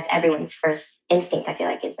 Like that's everyone's first instinct. I feel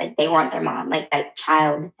like is like they want their mom, like that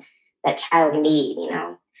child need, you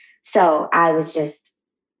know? So I was just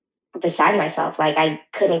beside myself. Like I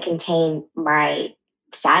couldn't contain my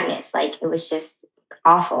sadness. Like it was just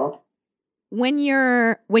awful. When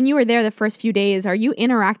you were there the first few days, are you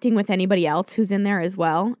interacting with anybody else who's in there as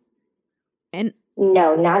well? And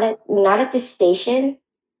no, not at the station.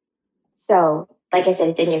 So, like I said,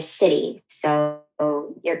 it's in your city. So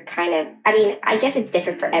you're kind of, I mean, I guess it's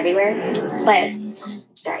different for everywhere, but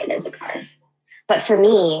sorry, there's a car. But for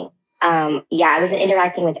me, I wasn't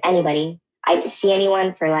interacting with anybody. I didn't see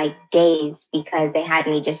anyone for like days because they had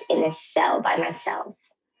me just in this cell by myself.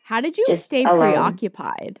 How did you just stay alone.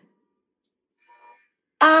 Preoccupied?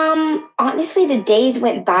 Honestly, the days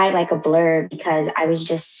went by like a blur because I was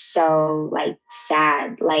just so like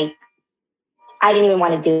sad. Like I didn't even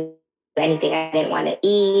want to do anything. I didn't want to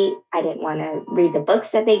eat. I didn't want to read the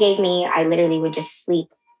books that they gave me. I literally would just sleep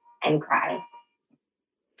and cry.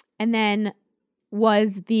 And then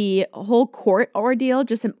was the whole court ordeal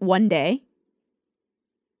just one day?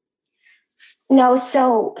 No,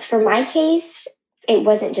 so for my case, it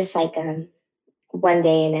wasn't just like one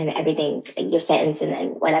day and then everything's like your sentence and then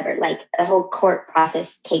whatever. Like the whole court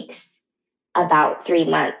process takes about 3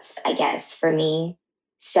 months, I guess, for me.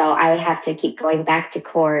 So I would have to keep going back to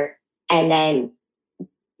court. And then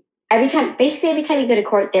every time you go to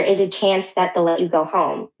court, there is a chance that they'll let you go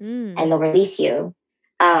home and they'll release you.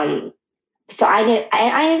 So I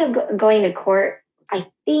ended up going to court, I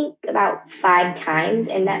think about 5 times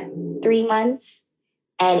in that 3 months.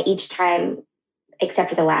 And each time, except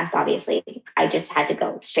for the last, obviously, I just had to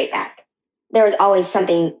go straight back. There was always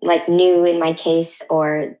something like new in my case,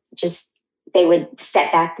 or just they would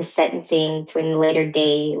set back the sentencing to a later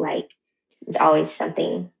day. Like it was always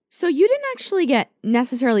something. So you didn't actually get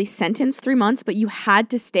necessarily sentenced 3 months, but you had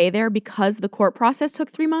to stay there because the court process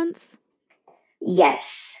took 3 months?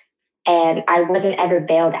 Yes. And I wasn't ever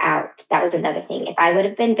bailed out. That was another thing. If I would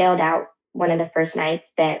have been bailed out one of the first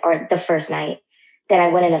nights or the first night, then I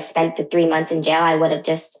wouldn't have spent the 3 months in jail. I would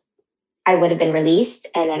have been released,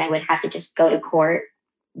 and then I would have to just go to court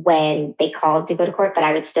when they called to go to court, but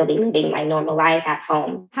I would still be living my normal life at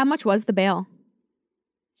home. How much was the bail?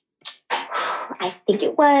 I think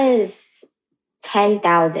it was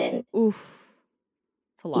 $10,000. Oof.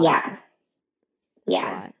 That's a lot. Yeah. That's a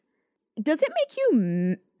lot. Does it make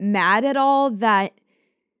you mad at all that,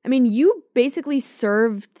 I mean, you basically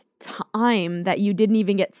served time that you didn't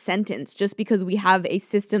even get sentenced just because we have a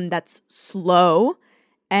system that's slow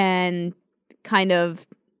and kind of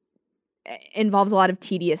involves a lot of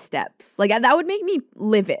tedious steps. Like that would make me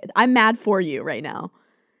livid. I'm mad for you right now.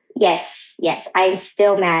 Yes. I'm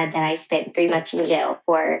still mad that I spent 3 months in jail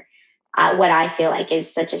for what I feel like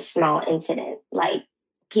is such a small incident. Like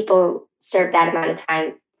people serve that amount of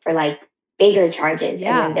time for like bigger charges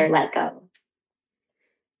and then they're let go.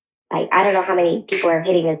 Like, I don't know how many people are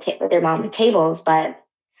hitting their mom with tables, but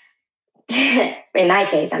in my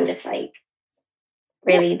case, I'm just like,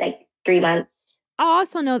 really, like 3 months. I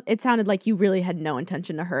also know it sounded like you really had no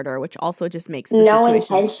intention to hurt her, which also just makes the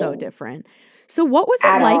situation so different. So what was it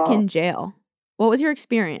at like all. in jail? What was your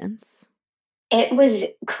experience? It was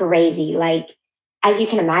crazy. Like, as you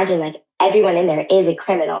can imagine, like everyone in there is a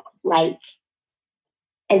criminal, like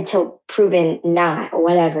until proven not or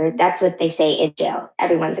whatever. That's what they say in jail.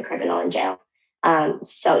 Everyone's a criminal in jail.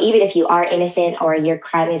 So even if you are innocent or your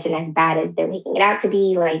crime isn't as bad as they're making it out to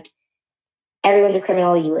be, like everyone's a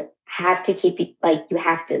criminal. You have to you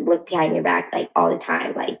have to look behind your back like all the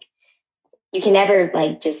time. Like you can never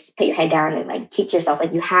like just put your head down and like keep to yourself.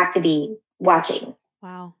 Like you have to be watching.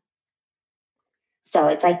 Wow. So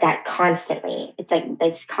it's like that constantly. It's like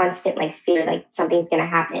this constant like fear, like something's going to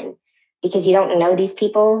happen because you don't know these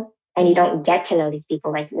people and you don't get to know these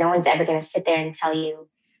people. Like no one's ever going to sit there and tell you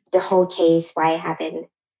the whole case, why it happened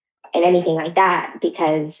and anything like that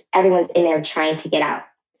because everyone's in there trying to get out.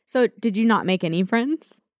 So did you not make any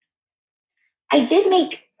friends? I did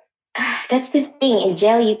make, that's the thing. In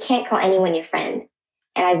jail, you can't call anyone your friend.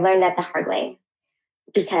 And I learned that the hard way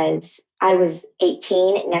because I was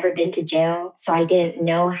 18, never been to jail. So I didn't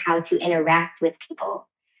know how to interact with people.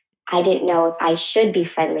 I didn't know if I should be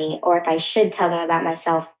friendly or if I should tell them about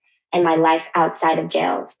myself and my life outside of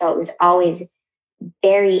jail. So it was always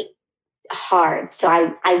very hard. So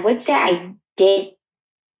I would say I did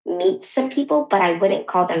meet some people, but I wouldn't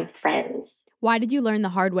call them friends. Why did you learn the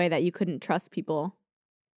hard way that you couldn't trust people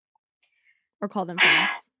or call them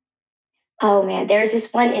friends? Oh man, there's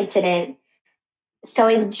this one incident. So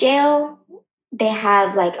in jail, they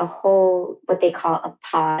have like a whole, what they call a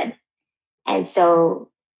pod. And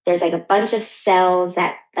so there's like a bunch of cells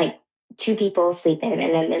that like two people sleep in.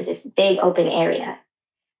 And then there's this big open area.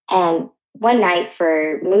 And one night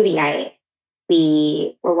for movie night,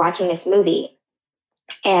 we were watching this movie.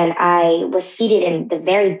 And I was seated in the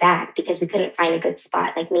very back because we couldn't find a good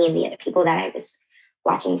spot, like me and the other people that I was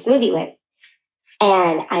watching this movie with.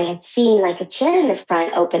 And I had seen like a chair in the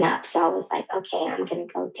front open up. So I was like, okay, I'm going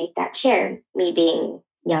to go take that chair. Me being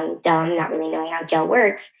young, dumb, not really knowing how jail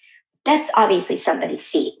works. That's obviously somebody's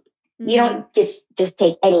seat. Mm-hmm. You don't just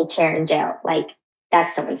take any chair in jail. Like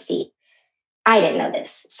that's someone's seat. I didn't know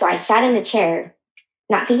this. So I sat in the chair,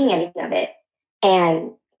 not thinking anything of it.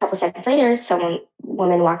 And a couple seconds later,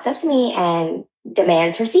 woman walks up to me and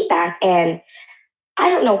demands her seat back. And I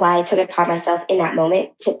don't know why I took it upon myself in that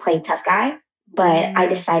moment to play tough guy. But I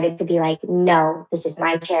decided to be like, no, this is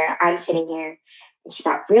my chair. I'm sitting here. And she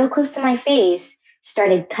got real close to my face,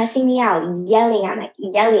 started cussing me out,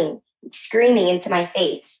 yelling, screaming into my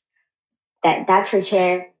face that that's her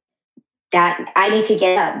chair, that I need to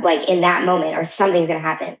get up like in that moment or something's going to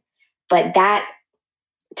happen. But that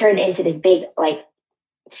turned into this big like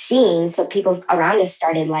scene. So people around us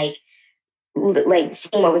started like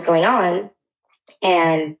seeing what was going on.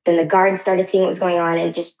 And then the guards started seeing what was going on and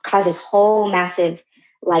it just caused this whole massive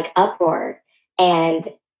like uproar.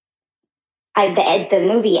 And the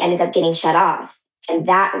movie ended up getting shut off. And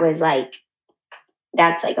that's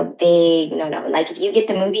like a big no. Like if you get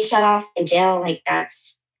the movie shut off in jail, like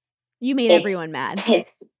you made everyone mad.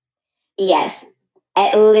 Yes,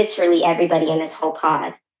 literally everybody in this whole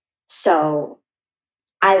pod. So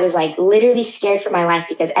I was like literally scared for my life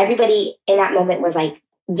because everybody in that moment was like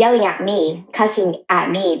yelling at me, cussing at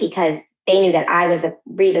me because they knew that I was the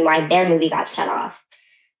reason why their movie got shut off.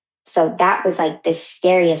 So that was like the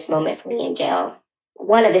scariest moment for me in jail.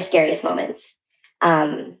 One of the scariest moments.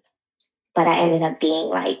 But I ended up being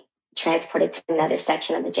like transported to another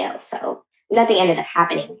section of the jail. So nothing ended up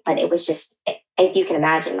happening, but it was just, if you can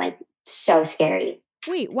imagine, like so scary.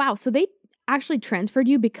 Wait, wow. So they actually transferred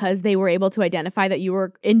you because they were able to identify that you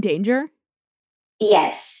were in danger?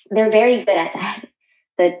 Yes, they're very good at that.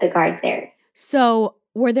 The guards there. So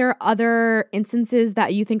were there other instances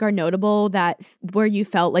that you think are notable where you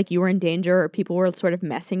felt like you were in danger or people were sort of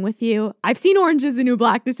messing with you? I've seen Orange is the New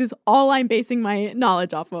Black. This is all I'm basing my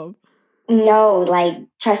knowledge off of. No, like,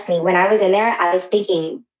 trust me, when I was in there, I was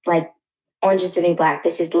thinking, like, Orange is the New Black.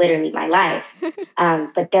 This is literally my life.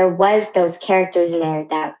 But there was those characters in there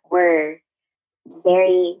that were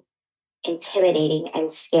very intimidating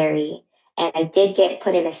and scary. And I did get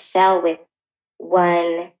put in a cell with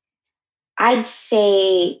one, I'd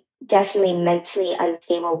say definitely mentally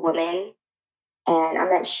unstable woman. And I'm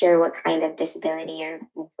not sure what kind of disability or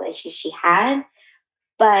mental issues she had,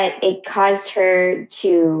 but it caused her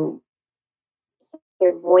to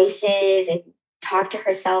hear voices and talk to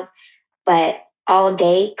herself, but all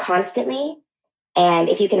day, constantly. And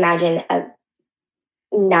if you can imagine a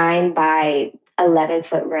 9 by 11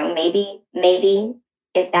 foot room, maybe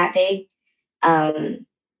if that big,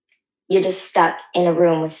 you're just stuck in a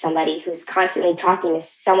room with somebody who's constantly talking to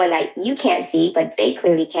someone that you can't see, but they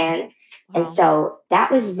clearly can. Wow. And so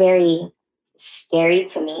that was very scary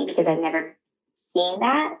to me because I've never seeing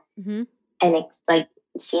that Mm-hmm. and it's like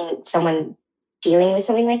seeing someone dealing with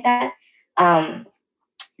something like that.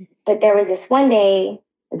 But there was this one day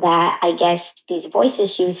that I guess these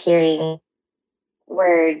voices she was hearing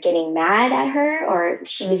were getting mad at her or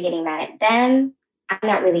she was getting mad at them. I'm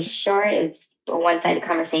not really sure. It's a one-sided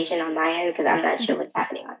conversation on my end because I'm not sure what's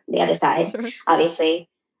happening on the other side, Sure. obviously.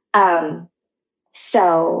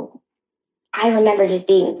 So I remember just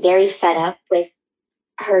being very fed up with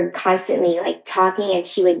her constantly like talking, and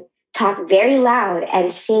she would talk very loud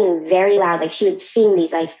and sing very loud. Like she would sing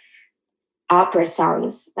these like opera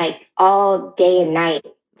songs like all day and night.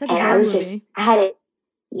 It's like a And I horror was movie. I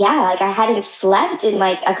hadn't slept in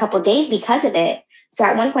like a couple days because of it. So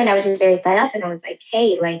at one point I was just very fed up and I was like,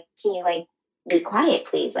 hey, like, can you like be quiet,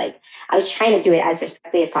 please? Like I was trying to do it as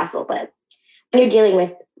respectfully as possible. But when you're dealing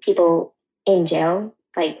with people in jail,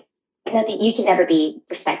 like nothing, you can never be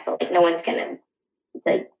respectful. Like no one's gonna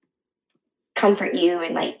like comfort you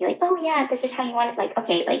and like you're like, oh yeah, this is how you want it. Like,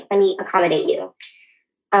 okay, like let me accommodate you.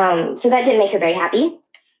 So that didn't make her very happy.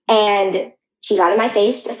 And she got in my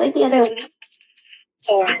face just like the other lady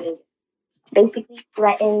and basically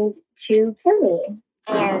threatened to kill me.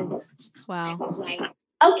 And I Wow. was like,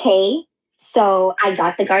 okay. So I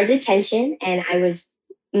got the guard's attention and I was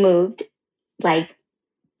moved like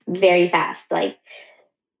very fast. Like,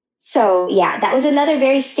 so yeah, that was another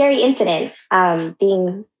very scary incident,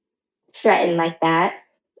 being threatened like that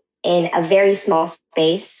in a very small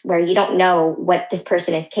space where you don't know what this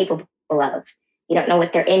person is capable of. You don't know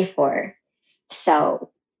what they're in for.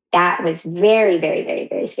 So that was very, very, very,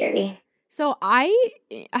 very scary. So I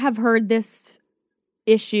have heard this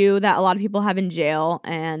issue that a lot of people have in jail,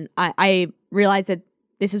 and I realize that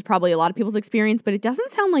this is probably a lot of people's experience, but it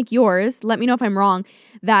doesn't sound like yours. Let me know if I'm wrong,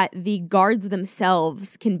 that the guards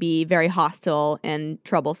themselves can be very hostile and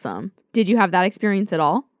troublesome. Did you have that experience at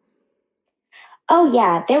all? Oh,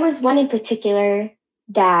 yeah. There was one in particular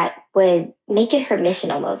that would make it her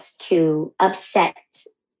mission almost to upset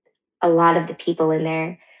a lot of the people in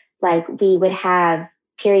there. Like we would have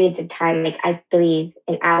periods of time, like I believe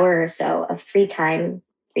an hour or so of free time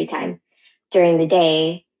during the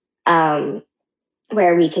day,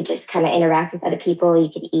 where we could just kind of interact with other people.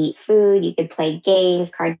 You could eat food, you could play games,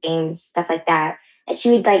 card games, stuff like that. And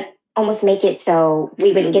she would like almost make it so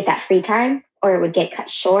we wouldn't get that free time or it would get cut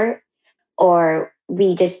short or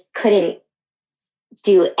we just couldn't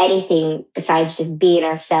do anything besides just be in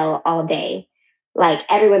our cell all day. Like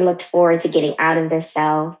everyone looked forward to getting out of their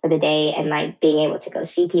cell for the day and like being able to go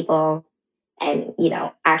see people and, you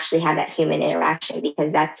know, actually have that human interaction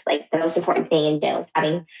because that's like the most important thing in jail is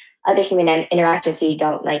having other human interactions so you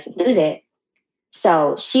don't like lose it.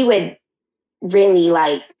 So she would really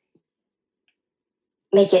like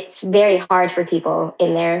make it very hard for people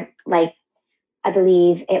in there. Like I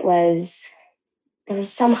believe there was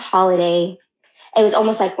some holiday. It was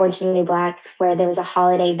almost like Orange is the New Black, where there was a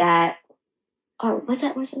holiday that, or was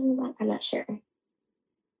that Orange is the New Black? I'm not sure.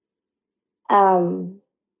 But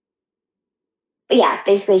yeah,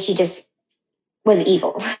 basically she just was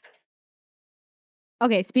evil.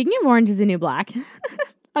 Okay, speaking of Orange is the New Black,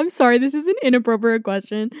 I'm sorry, this is an inappropriate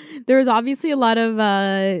question. There was obviously a lot of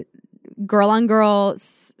girl-on-girl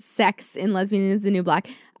sex in Lesbian is the New Black.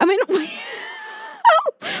 I mean,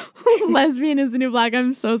 Lesbian is the New Black.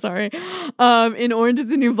 I'm so sorry. In Orange is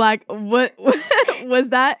the New Black, what was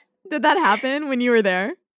that? Did that happen when you were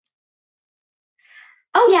there?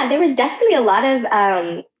 Oh yeah, there was definitely a lot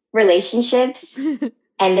of relationships.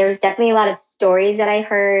 And there was definitely a lot of stories that I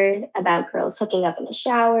heard about girls hooking up in the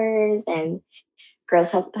showers and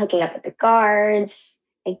girls hooking up with the guards.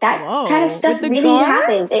 Like that kind of stuff really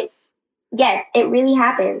happens. Yes, it really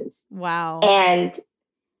happens. Wow. And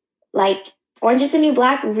like Orange is the New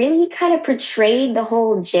Black really kind of portrayed the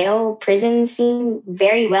whole jail prison scene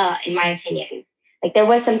very well, in my opinion. Like there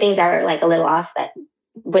was some things that were like a little off that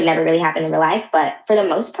would never really happen in real life. But for the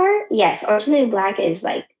most part, yes, Orange is the New Black is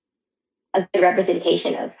like a good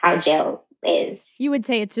representation of how jail is. You would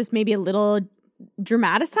say it's just maybe a little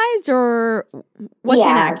dramatized, or what's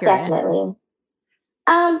inaccurate? Yeah, definitely.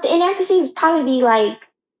 The inaccuracies would probably be like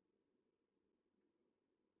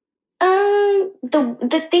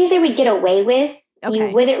the things they would get away with. Okay.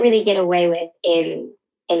 You wouldn't really get away with in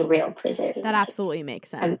real prison. That absolutely makes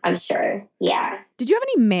sense. I'm sure. Yeah. Did you have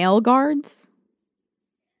any male guards?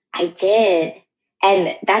 I did,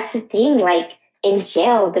 and that's the thing. Like in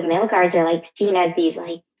jail, the male guards are like seen as these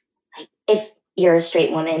like if you're a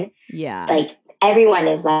straight woman, yeah, like everyone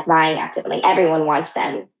is like vying after them. Like everyone wants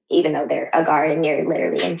them, even though they're a guard and you're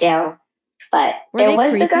literally in jail. But there was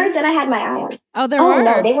creepy? The guards that I had my eye on. Oh, there were?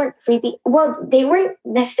 No, they weren't creepy. Well, they weren't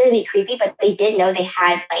necessarily creepy, but they did know they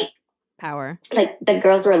had like Power. Like the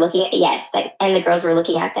girls were looking at, yes, like, and the girls were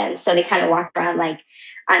looking at them. So they kind of walked around like,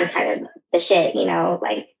 I'm kind of the shit, you know,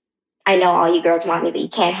 like, I know all you girls want me, but you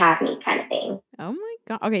can't have me kind of thing. Oh my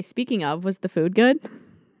God. Okay, speaking of, was the food good?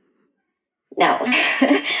 No,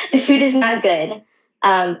 the food is not good.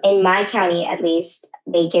 In my county, at least,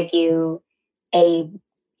 they give you a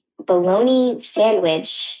bologna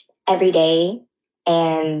sandwich every day,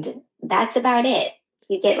 and that's about it.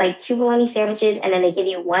 You get like 2 bologna sandwiches, and then they give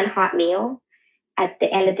you 1 hot meal at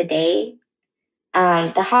the end of the day.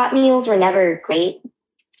 The hot meals were never great.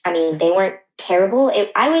 I mean, they weren't terrible.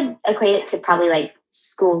 I would equate it to probably like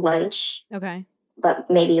school lunch. Okay. But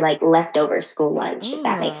maybe like leftover school lunch, if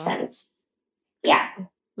that makes sense. Yeah.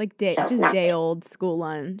 Like So, just not day good. old school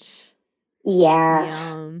lunch. Yeah.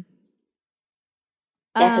 Yum.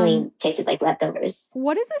 Definitely tasted like leftovers.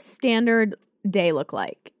 What does a standard day look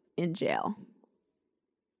like in jail?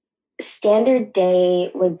 Standard day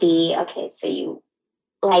would be, okay, so you,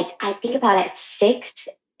 like, I think about at 6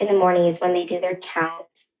 in the morning is when they do their count.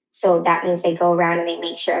 So that means they go around and they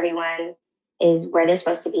make sure everyone is where they're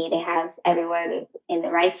supposed to be. They have everyone in the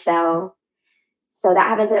right cell. So that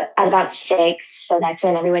happens at about 6. So that's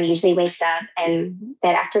when everyone usually wakes up. And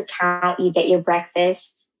then after count, you get your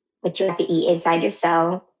breakfast, which you have to eat inside your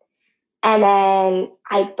cell. And then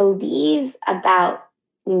I believe about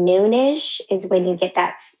noonish is when you get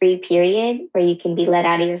that free period where you can be let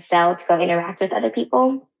out of your cell to go interact with other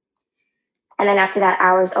people. And then after that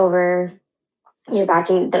hour's over, you're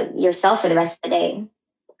back in your cell for the rest of the day.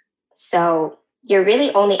 So you're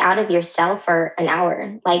really only out of your cell for an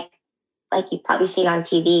hour. Like you've probably seen on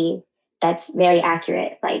TV, that's very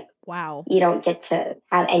accurate. Like, wow, you don't get to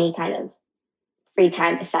have any kind of free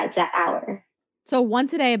time besides that hour. So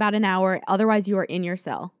once a day, about an hour. Otherwise, you are in your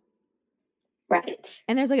cell. Right.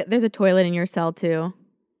 And there's a toilet in your cell too.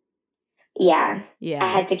 Yeah. Yeah. I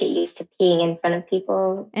had to get used to peeing in front of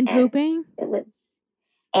people. And pooping?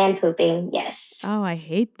 And pooping, yes. Oh, I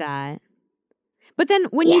hate that. But then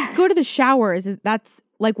when you go to the showers, that's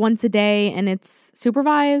like once a day and it's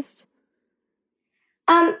supervised?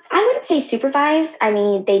 I wouldn't say supervised. I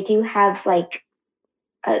mean, they do have like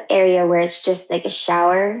an area where it's just like a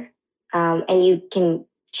shower, and you can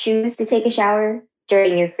choose to take a shower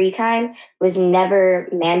during your free time. It was never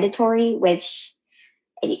mandatory, which,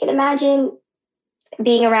 if you can imagine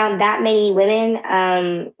being around that many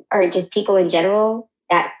women, or just people in general,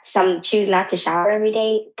 that some choose not to shower every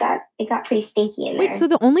day, it got pretty stinky in there. Wait, so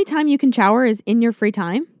the only time you can shower is in your free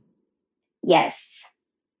time? Yes.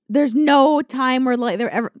 There's no time where like there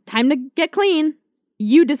ever time to get clean.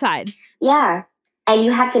 You decide. Yeah. And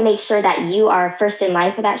you have to make sure that you are first in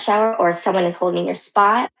line for that shower, or someone is holding your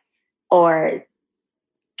spot, or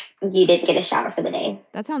you didn't get a shower for the day.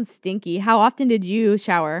 That sounds stinky. How often did you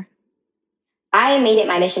shower? I made it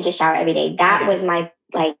my mission to shower every day. That was my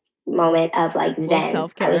like moment of like zen.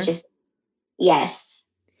 Self-care. I was just, yes.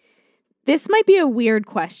 This might be a weird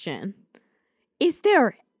question. Is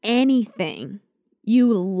there anything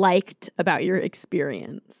you liked about your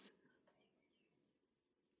experience?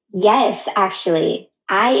 Yes, actually.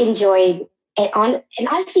 I enjoyed it. It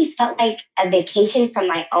honestly felt like a vacation from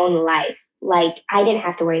my own life. Like, I didn't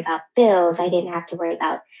have to worry about bills. I didn't have to worry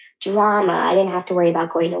about drama. I didn't have to worry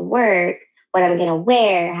about going to work, what I'm going to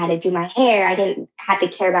wear, how to do my hair. I didn't have to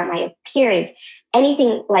care about my appearance.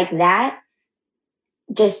 Anything like that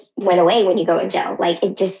just went away when you go in jail. Like,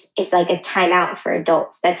 it's like a timeout for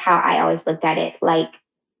adults. That's how I always looked at it. Like,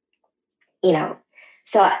 you know,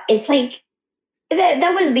 so it's like,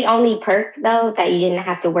 that was the only perk, though, that you didn't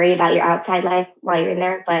have to worry about your outside life while you're in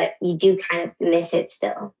there, but you do kind of miss it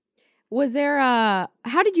still. Was there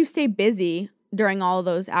how did you stay busy during all of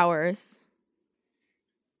those hours?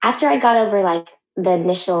 After I got over like the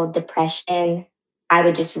initial depression, I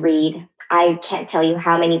would just read. I can't tell you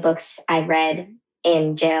how many books I read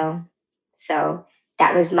in jail. So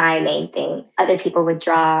that was my main thing. Other people would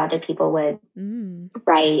draw, other people would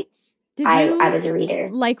write. I was a reader.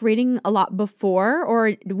 Like reading a lot before,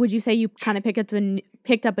 or would you say you kind of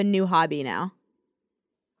picked up a new hobby now?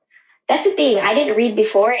 That's the thing. I didn't read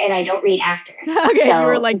before, and I don't read after. Okay, so you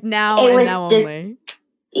were like now and now just, only.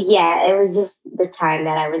 Yeah, it was just the time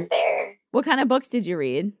that I was there. What kind of books did you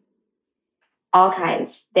read? All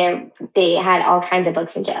kinds. They had all kinds of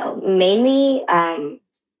books in jail. Mainly,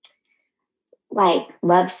 like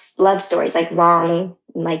love stories, like long,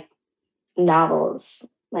 like novels,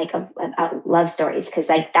 like about love stories, because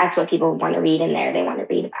like that's what people want to read in there. They want to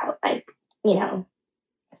read about, like, you know,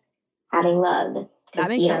 having love. That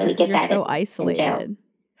makes sense because you're so isolated.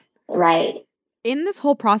 Right. In this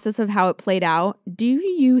whole process of how it played out, do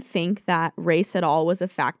you think that race at all was a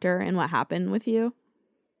factor in what happened with you?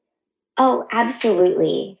 Oh,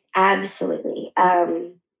 absolutely. Absolutely.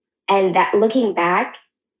 And that looking back,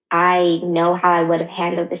 I know how I would have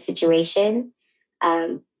handled the situation.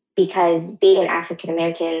 Um, because being an African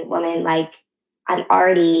American woman, like I'm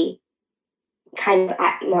already kind of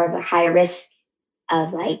at more of a high risk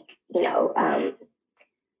of like,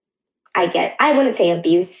 I wouldn't say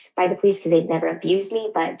abuse by the police because they'd never abused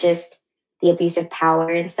me, but just the abuse of power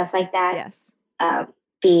and stuff like that. Yes.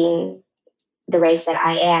 Being the race that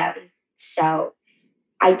I am. So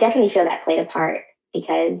I definitely feel that played a part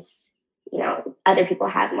because, other people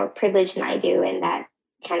have more privilege than I do. And that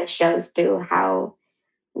kind of shows through how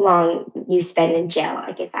long you spend in jail.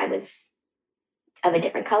 Like if I was of a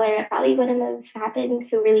different color, it probably wouldn't have happened.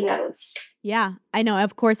 Who really knows? Yeah, I know.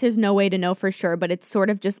 Of course, there's no way to know for sure, but it's sort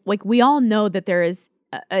of just like we all know that there is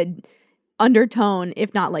a undertone,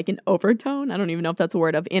 if not like an overtone. I don't even know if that's a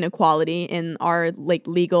word, of inequality in our like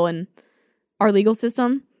legal and our legal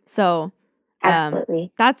system. So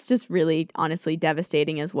Absolutely. that's just really honestly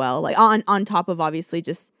devastating as well. Like on top of obviously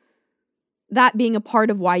just that being a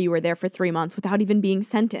part of why you were there for 3 months without even being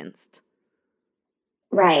sentenced.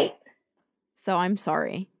 Right. So I'm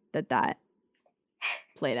sorry that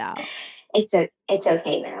played out. It's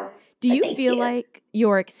okay now. Do but you thank feel like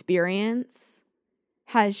your experience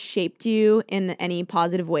has shaped you in any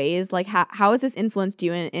positive ways? Like how has this influenced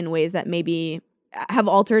you in ways that maybe have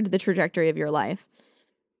altered the trajectory of your life?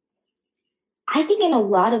 I think in a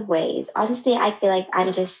lot of ways, honestly, I feel like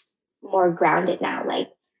I'm just more grounded now.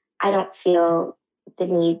 Like I don't feel the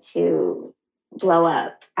need to blow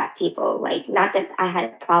up at people. Like not that I had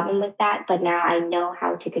a problem with that, but now I know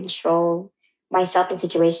how to control myself in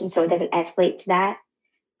situations so it doesn't escalate to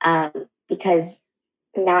that. Because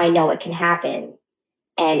now I know what can happen.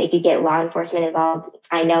 And if you get law enforcement involved,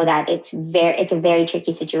 I know that it's a very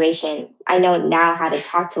tricky situation. I know now how to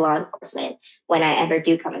talk to law enforcement when I ever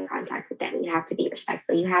do come in contact with them. You have to be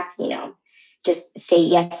respectful. You have to, just say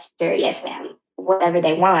yes, sir, yes, ma'am, whatever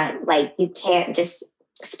they want. Like you can't just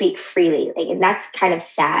speak freely. Like, and that's kind of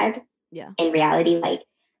sad. Yeah. In reality, like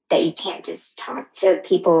that you can't just talk to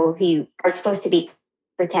people who are supposed to be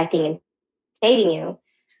protecting and saving you.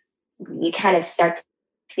 You kind of start to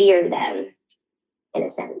fear them in a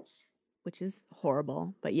sense. Which is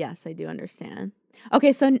horrible, but yes, I do understand.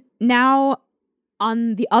 Okay, so now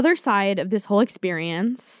on the other side of this whole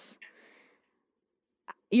experience,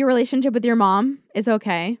 your relationship with your mom is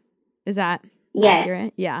okay. Is that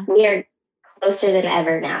accurate? Yes. Yeah. We are closer than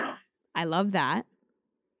ever now. I love that.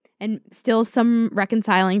 And still some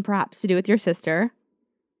reconciling perhaps to do with your sister.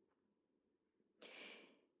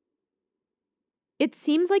 It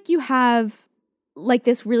seems like you have like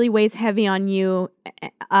this really weighs heavy on you.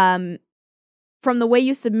 From the way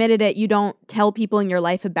you submitted it, you don't tell people in your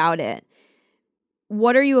life about it.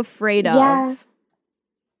 What are you afraid of?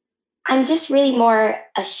 I'm just really more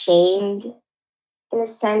ashamed in a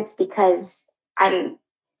sense because I'm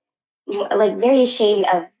like very ashamed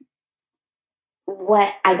of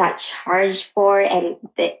what I got charged for and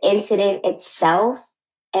the incident itself.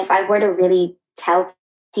 If I were to really tell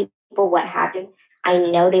people what happened, I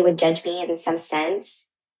know they would judge me in some sense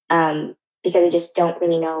because they just don't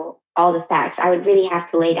really know all the facts. I would really have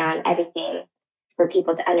to lay down everything for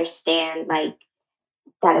people to understand, like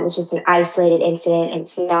that it was just an isolated incident. And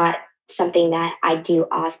it's not something that I do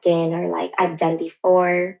often or like I've done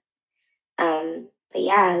before. But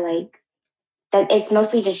yeah, like that, it's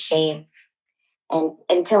mostly just shame. And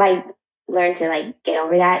until I learn to like get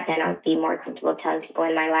over that, then I'll be more comfortable telling people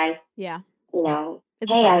in my life. Yeah.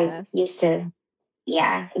 It's hey, I used to.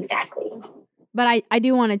 Yeah, exactly. But I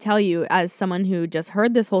do want to tell you, as someone who just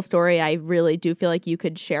heard this whole story, I really do feel like you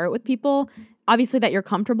could share it with people, obviously that you're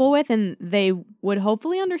comfortable with, and they would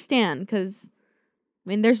hopefully understand. Because, I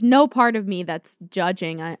mean, there's no part of me that's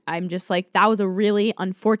judging. I'm just like, that was a really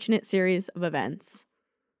unfortunate series of events.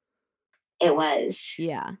 It was.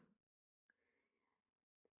 Yeah.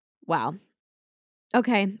 Wow.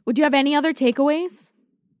 Okay. Would you have any other takeaways?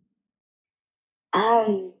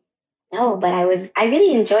 No, but I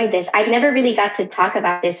really enjoyed this. I've never really got to talk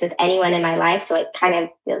about this with anyone in my life, so it kind of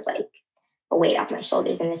feels like a weight off my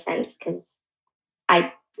shoulders in a sense because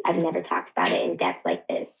I've never talked about it in depth like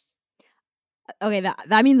this. Okay,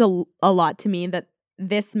 that means a lot to me that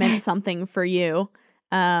this meant something for you.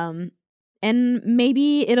 And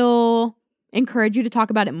maybe it'll encourage you to talk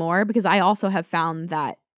about it more because I also have found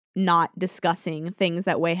that not discussing things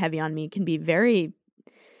that weigh heavy on me can be very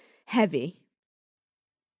heavy.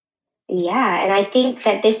 Yeah, and I think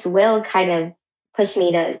that this will kind of push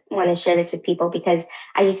me to want to share this with people because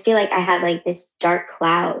I just feel like I have like this dark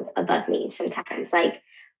cloud above me sometimes. Like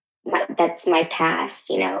that's my past,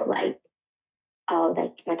 like oh,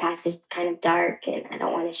 like my past is kind of dark and I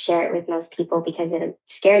don't want to share it with most people because it'll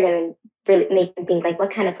scare them and really make them think like,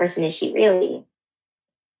 what kind of person is she really?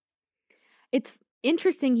 It's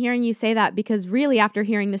interesting hearing you say that because really after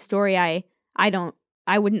hearing the story, I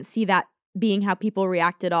wouldn't see that being how people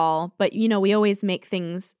react at all. But, you know, we always make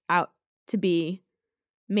things out to be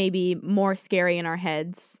maybe more scary in our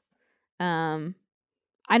heads. I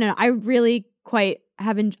don't know. I really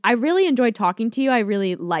enjoyed talking to you. I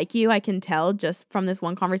really like you. I can tell just from this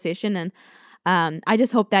one conversation. And I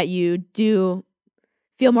just hope that you do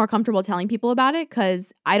feel more comfortable telling people about it,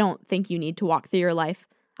 because I don't think you need to walk through your life.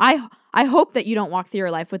 I hope that you don't walk through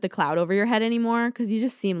your life with the cloud over your head anymore, because you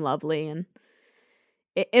just seem lovely, and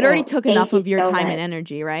it already took enough of your time and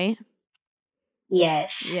energy, right?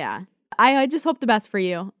 Yes. Yeah. I just hope the best for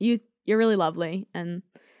you. You're really lovely, and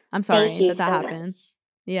I'm sorry that happened. Much.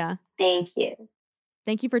 Yeah. Thank you.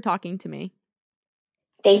 Thank you for talking to me.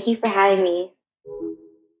 Thank you for having me.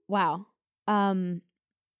 Wow.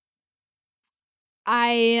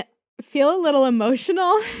 I feel a little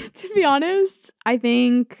emotional, to be honest. I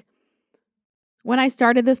think when I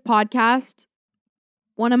started this podcast,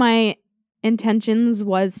 one of my intentions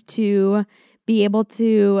was to be able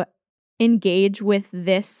to engage with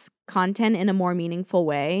this content in a more meaningful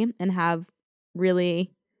way and have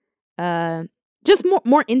really just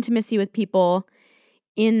more intimacy with people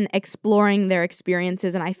in exploring their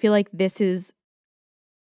experiences. And I feel like this is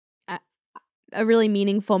a really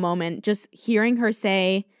meaningful moment. Just hearing her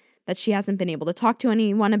say that she hasn't been able to talk to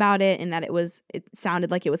anyone about it, and that it sounded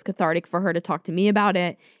like it was cathartic for her to talk to me about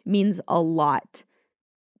it, means a lot,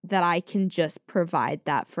 that I can just provide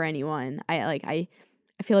that for anyone. I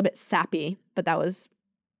feel a bit sappy, but that was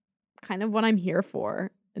kind of what I'm here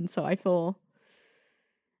for. And so I feel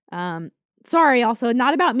sorry, also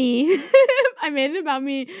not about me. I made it about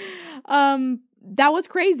me. That was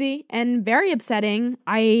crazy and very upsetting.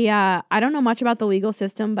 I don't know much about the legal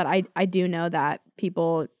system, but I do know that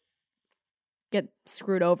people get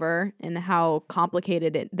screwed over and how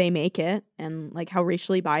complicated they make it, and like how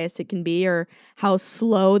racially biased it can be, or how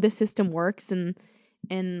slow the system works, and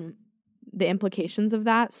the implications of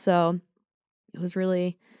that. So it was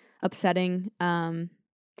really upsetting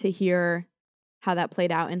to hear how that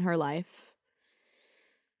played out in her life.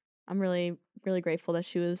 I'm really, really grateful that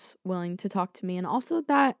she was willing to talk to me, and also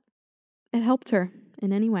that it helped her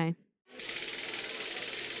in any way.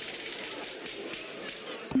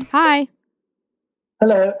 Hi.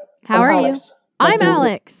 Hello. How are Alex. you? I'm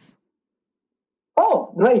Alex.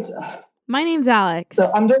 Oh, great. My name's Alex.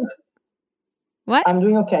 So I'm doing. What? I'm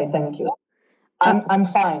doing okay, thank you. I'm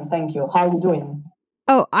fine, thank you. How are you doing?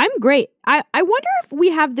 Oh, I'm great. I wonder if we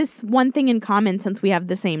have this one thing in common since we have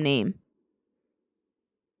the same name.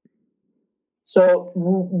 So,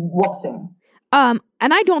 what thing? And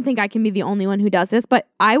I don't think I can be the only one who does this, but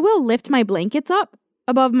I will lift my blankets up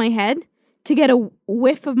above my head to get a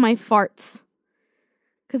whiff of my farts,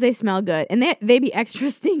 because they smell good, and they be extra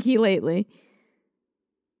stinky lately.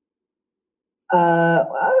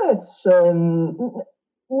 It's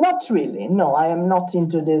not really. No, I am not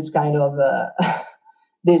into this kind of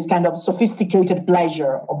sophisticated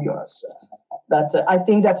pleasure of yours. But I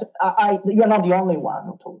think that you're not the only one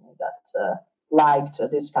who told me that liked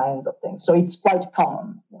these kinds of things. So it's quite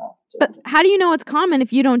common, you know. But how do you know it's common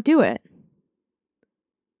if you don't do it?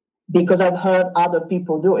 Because I've heard other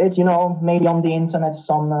people do it, you know, maybe on the internet,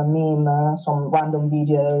 some meme, some random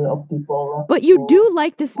video of people. But you do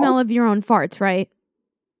like the smell of your own farts, right?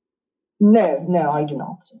 No, I do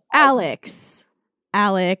not. Alex,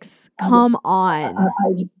 come on.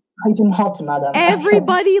 I do not, madam.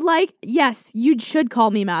 Everybody yes, you should call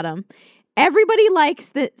me madam. Everybody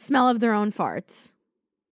likes the smell of their own farts.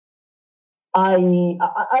 I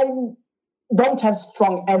don't have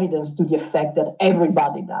strong evidence to the effect that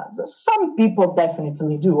everybody does. Some people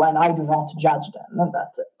definitely do, and I do not judge them,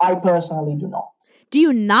 but I personally do not. Do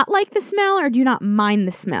you not like the smell, or do you not mind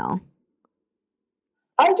the smell?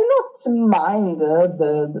 I do not mind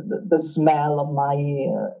the smell of my,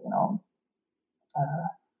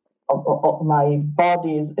 of my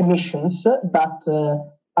body's emissions, but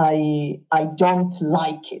I don't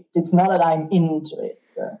like it. It's not that I'm into it,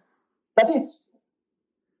 but it's.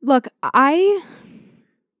 Look, I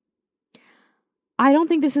don't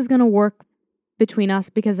think this is going to work between us,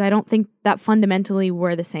 because I don't think that fundamentally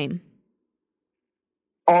we're the same.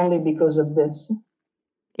 Only because of this?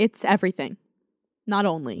 It's everything. Not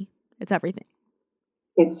only. It's everything.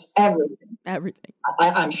 It's everything. Everything.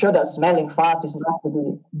 I'm sure that smelling fart is not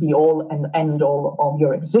the be all and end all of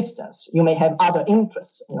your existence. You may have other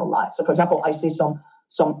interests in your life. So, for example, I see some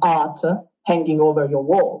art hanging over your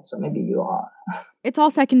wall. So maybe you are. It's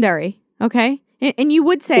all secondary, okay? And you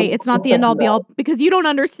would say it's not the end all be all because you don't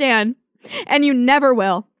understand and you never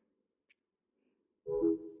will.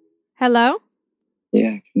 Hello?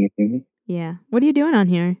 Yeah, can you hear me? Yeah. What are you doing on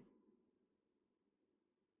here?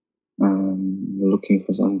 Looking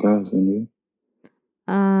for some girls, and you?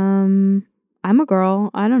 I'm a girl.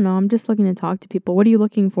 I don't know. I'm just looking to talk to people. What are you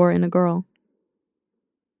looking for in a girl?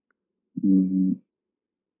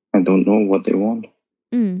 I don't know what they want.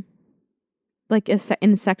 Like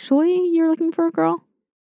sexually, you're looking for a girl?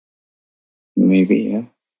 Maybe, yeah.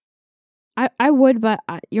 I would, but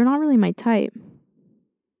you're not really my type.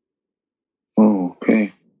 Oh,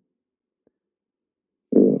 okay.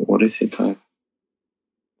 What is your type?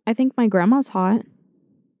 I think my grandma's hot.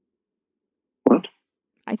 What?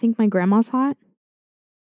 I think my grandma's hot.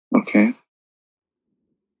 Okay.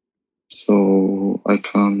 So I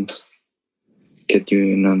can't get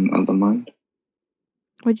you in another mind?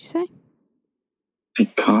 What'd you say? I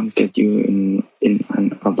can't get you in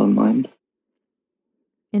another mind?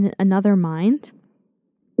 In another mind?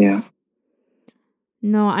 Yeah.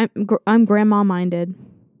 No, I'm grandma minded.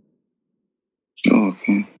 Oh,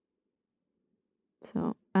 okay.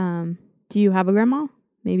 So, do you have a grandma?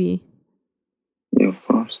 Maybe. Yeah, of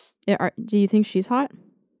course. Do you think she's hot?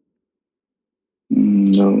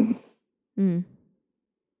 No.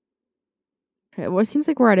 Okay, well, it seems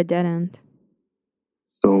like we're at a dead end.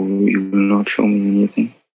 So you will not show me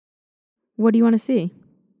anything? What do you want to see?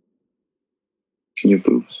 Your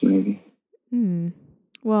boobs, maybe.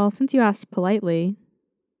 Well, since you asked politely,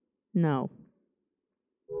 no.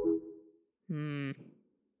 I'm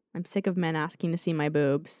sick of men asking to see my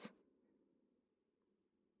boobs.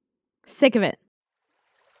 Sick of it.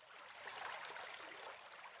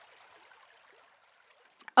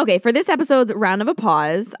 Okay, for this episode's round of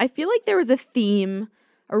applause, I feel like there was a theme,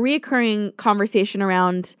 a reoccurring conversation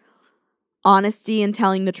around honesty and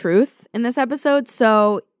telling the truth in this episode.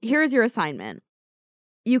 So here's your assignment.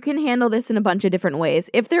 You can handle this in a bunch of different ways.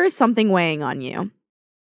 If there is something weighing on you,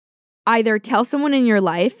 either tell someone in your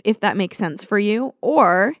life if that makes sense for you,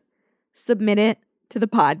 or submit it to the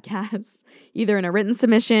podcast, either in a written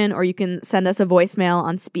submission or you can send us a voicemail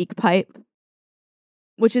on SpeakPipe,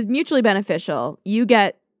 which is mutually beneficial. You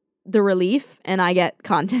get the relief and I get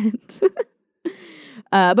content.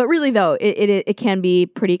 But really, though, it can be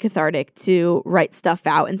pretty cathartic to write stuff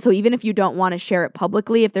out. And so even if you don't want to share it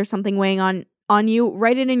publicly, if there's something weighing on you,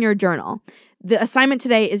 write it in your journal. The assignment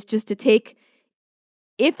today is just to take,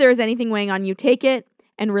 if there's anything weighing on you, take it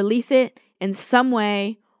and release it in some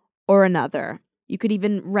way or another. You could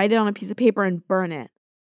even write it on a piece of paper and burn it.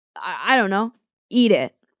 I don't know. Eat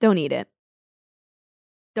it. Don't eat it.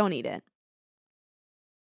 Don't eat it.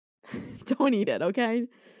 Don't eat it, okay?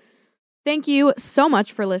 Thank you so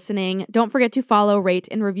much for listening. Don't forget to follow, rate,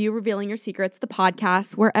 and review Revealing Your Secrets, the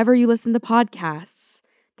podcast, wherever you listen to podcasts.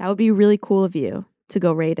 That would be really cool of you to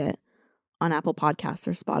go rate it on Apple Podcasts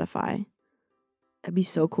or Spotify. That'd be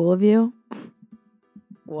so cool of you.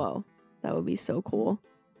 Whoa, that would be so cool.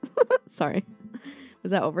 Sorry.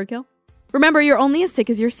 Was that overkill? Remember, you're only as sick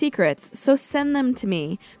as your secrets, so send them to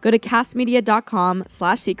me. Go to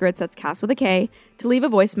castmedia.com/secrets, that's cast with a K, to leave a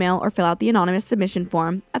voicemail or fill out the anonymous submission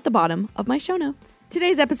form at the bottom of my show notes.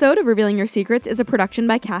 Today's episode of Revealing Your Secrets is a production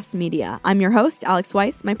by Cast Media. I'm your host, Alex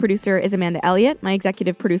Weiss. My producer is Amanda Elliott. My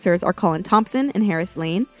executive producers are Colin Thompson and Harris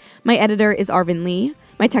Lane. My editor is Arvin Lee.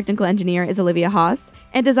 My technical engineer is Olivia Haas.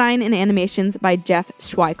 And design and animations by Jeff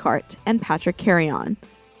Schweikart and Patrick Carrion.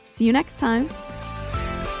 See you next time.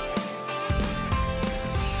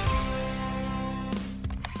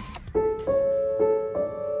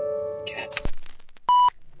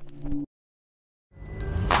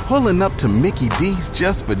 Pulling up to Mickey D's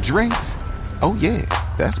just for drinks? Oh yeah,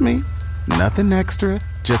 that's me. Nothing extra,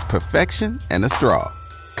 just perfection and a straw.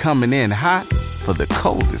 Coming in hot for the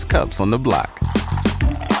coldest cups on the block.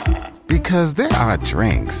 Because there are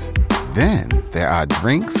drinks. Then there are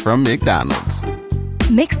drinks from McDonald's.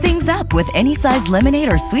 Mix things up with any size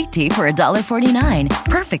lemonade or sweet tea for $1.49.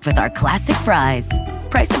 Perfect with our classic fries.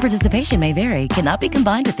 Price and participation may vary. Cannot be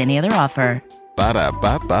combined with any other offer.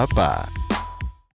 Ba-da-ba-ba-ba.